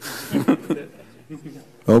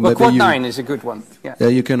 But Quad9 is a good one. Yeah. Yeah,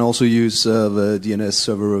 you can also use the DNS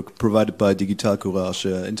server provided by Digital Courage,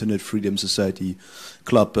 Internet Freedom Society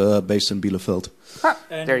club based in Bielefeld.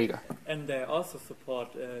 There you go. And they also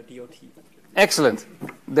support DOT. Excellent.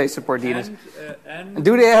 They support DNS. And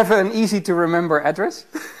Do they have an easy-to-remember address?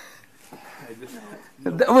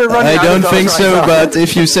 I don't think so, but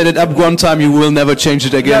if you set it up one time, you will never change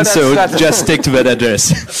it again, so just stick to that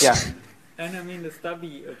address. Yeah. And I mean, the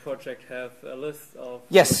Stubby project have a list of...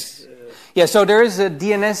 Yes. Yeah, so there is a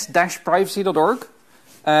DNS-privacy.org,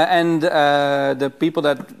 and the people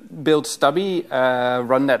that build Stubby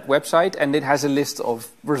run that website, and it has a list of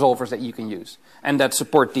resolvers that you can use, and that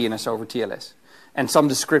support DNS over TLS. And some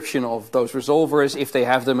description of those resolvers, if they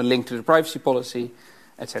have them, a link to the privacy policy,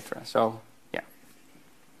 etc. So, yeah.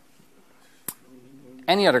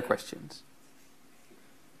 Any other questions?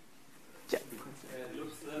 It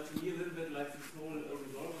looks to me a little bit like this whole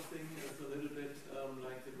resolver thing is a little bit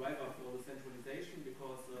like the driver for the centralization,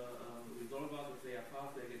 because resolvers, if they are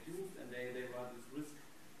fast, they get used, and they run this risk,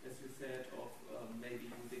 as you said, of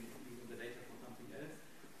maybe using the data for something else.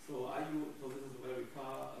 So so this is a very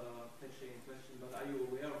far-fetching question, but are you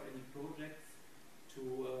aware of any projects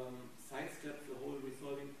to sidestep the whole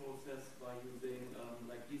resolving process by using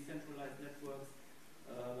like decentralized networks?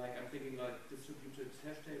 Like I'm thinking like distributed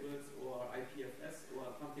hash tables or IPFS or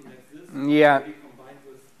something like this. Yeah. Maybe combined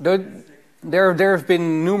with There have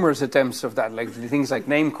been numerous attempts of that, like things like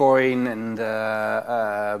Namecoin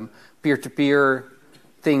and peer-to-peer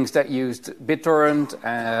things that used BitTorrent.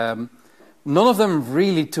 None of them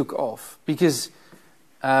really took off, because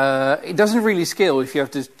it doesn't really scale if you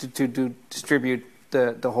have to distribute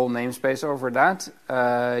the whole namespace over that.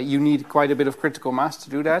 You need quite a bit of critical mass to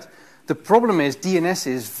do that. The problem is DNS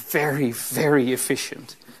is very, very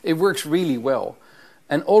efficient. It works really well.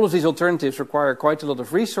 And all of these alternatives require quite a lot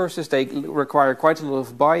of resources. They require quite a lot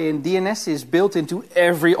of buy-in. DNS is built into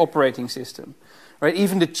every operating system. Right?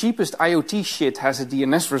 Even the cheapest IoT shit has a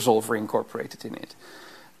DNS resolver incorporated in it.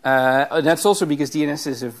 And that's also because DNS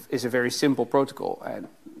is a very simple protocol. And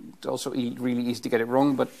it's also really easy to get it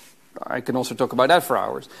wrong, but I can also talk about that for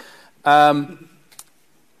hours.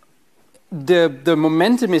 The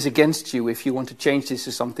momentum is against you if you want to change this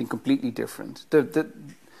to something completely different.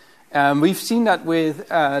 We've seen that with,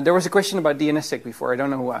 there was a question about DNSSEC before, I don't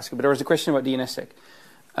know who asked it, but there was a question about DNSSEC.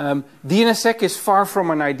 DNSSEC is far from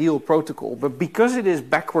an ideal protocol, but because it is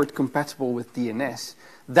backward compatible with DNS,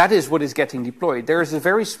 that is what is getting deployed. There is a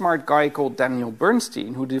very smart guy called Daniel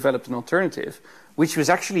Bernstein who developed an alternative, which was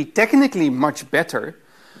actually technically much better,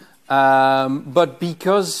 but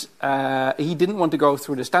because he didn't want to go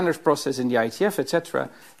through the standards process in the ITF, etc.,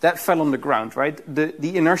 that fell on the ground, right?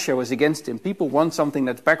 The inertia was against him. People want something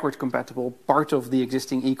that's backward compatible, part of the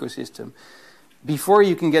existing ecosystem. Before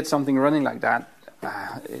you can get something running like that,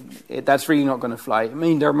 that's really not going to fly. I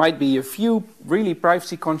mean, there might be a few really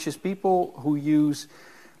privacy-conscious people who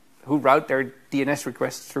route their DNS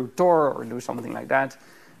requests through Tor or do something like that.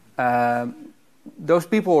 Those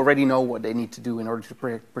people already know what they need to do in order to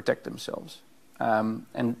protect themselves.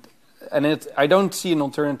 And I don't see an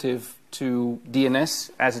alternative to DNS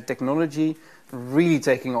as a technology really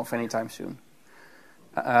taking off anytime soon.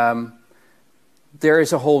 There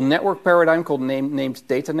is a whole network paradigm called named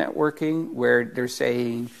data networking, where they're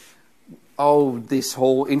saying, oh, this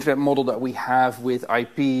whole internet model that we have with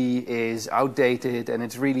IP is outdated and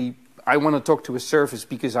it's really I want to talk to a service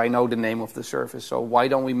because I know the name of the service. So why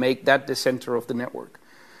don't we make that the center of the network?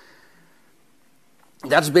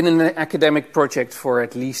 That's been an academic project for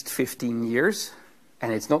at least 15 years.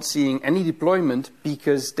 And it's not seeing any deployment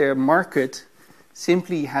because their market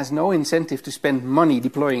simply has no incentive to spend money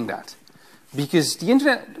deploying that. Because the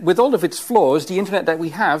internet, with all of its flaws, the internet that we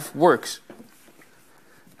have works.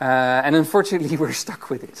 And unfortunately, we're stuck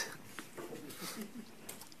with it.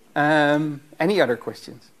 Any other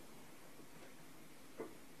questions?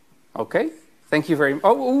 Okay. Thank you very much.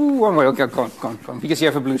 Oh, one more. Okay, go on. Because you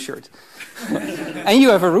have a blue shirt. And you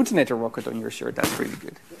have a routinator rocket on your shirt. That's really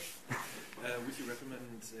good. Would you recommend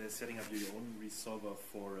setting up your own resolver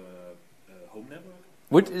for a home network?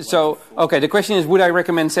 Okay, the question is, would I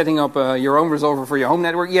recommend setting up your own resolver for your home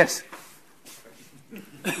network? Yes.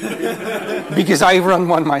 Because I run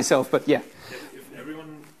one myself, but yeah. If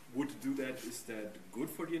everyone would do that, is that good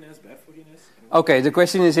for DNS, bad for DNS? Okay, the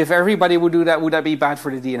question is, if everybody would do that, would that be bad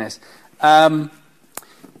for the DNS?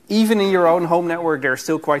 Even in your own home network, there's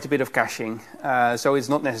still quite a bit of caching. So it's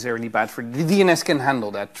not necessarily bad for the DNS can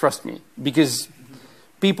handle that, trust me. Because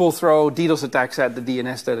people throw DDoS attacks at the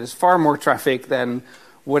DNS that is far more traffic than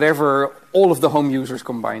whatever all of the home users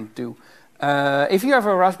combined do. If you have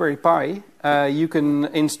a Raspberry Pi, you can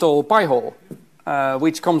install Pi-hole,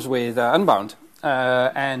 which comes with Unbound.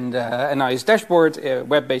 And a nice dashboard, a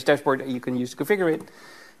web-based dashboard that you can use to configure it.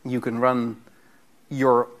 You can run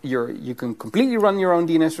you can completely run your own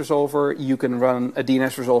DNS resolver. You can run a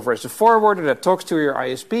DNS resolver as a forwarder that talks to your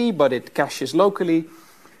ISP, but it caches locally.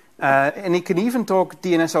 And it can even talk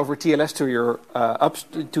DNS over TLS to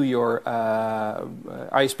your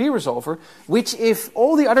ISP resolver, which, if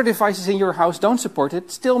all the other devices in your house don't support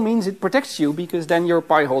it, still means it protects you, because then your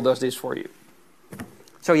Pi-hole does this for you.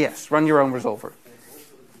 So yes, run your own resolver.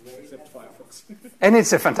 Except Firefox. And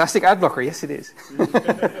it's a fantastic ad blocker. Yes, it is.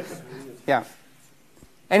 Yeah.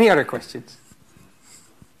 Any other questions?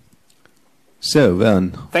 So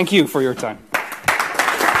then, thank you for your time.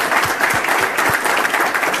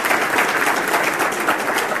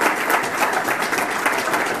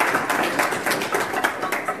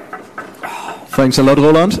 thanks a lot,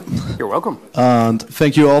 Roland. You're welcome. And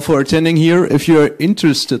thank you all for attending here. If you're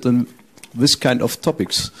interested in this kind of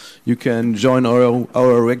topics, you can join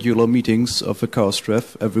our regular meetings of the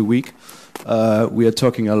Chaostreff every week. We are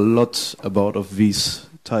talking a lot about of these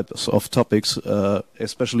types of topics,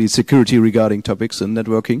 especially security regarding topics and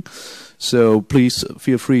networking. So please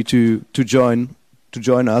feel free to join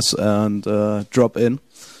us and drop in.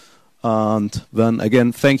 And then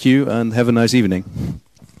again, thank you and have a nice evening.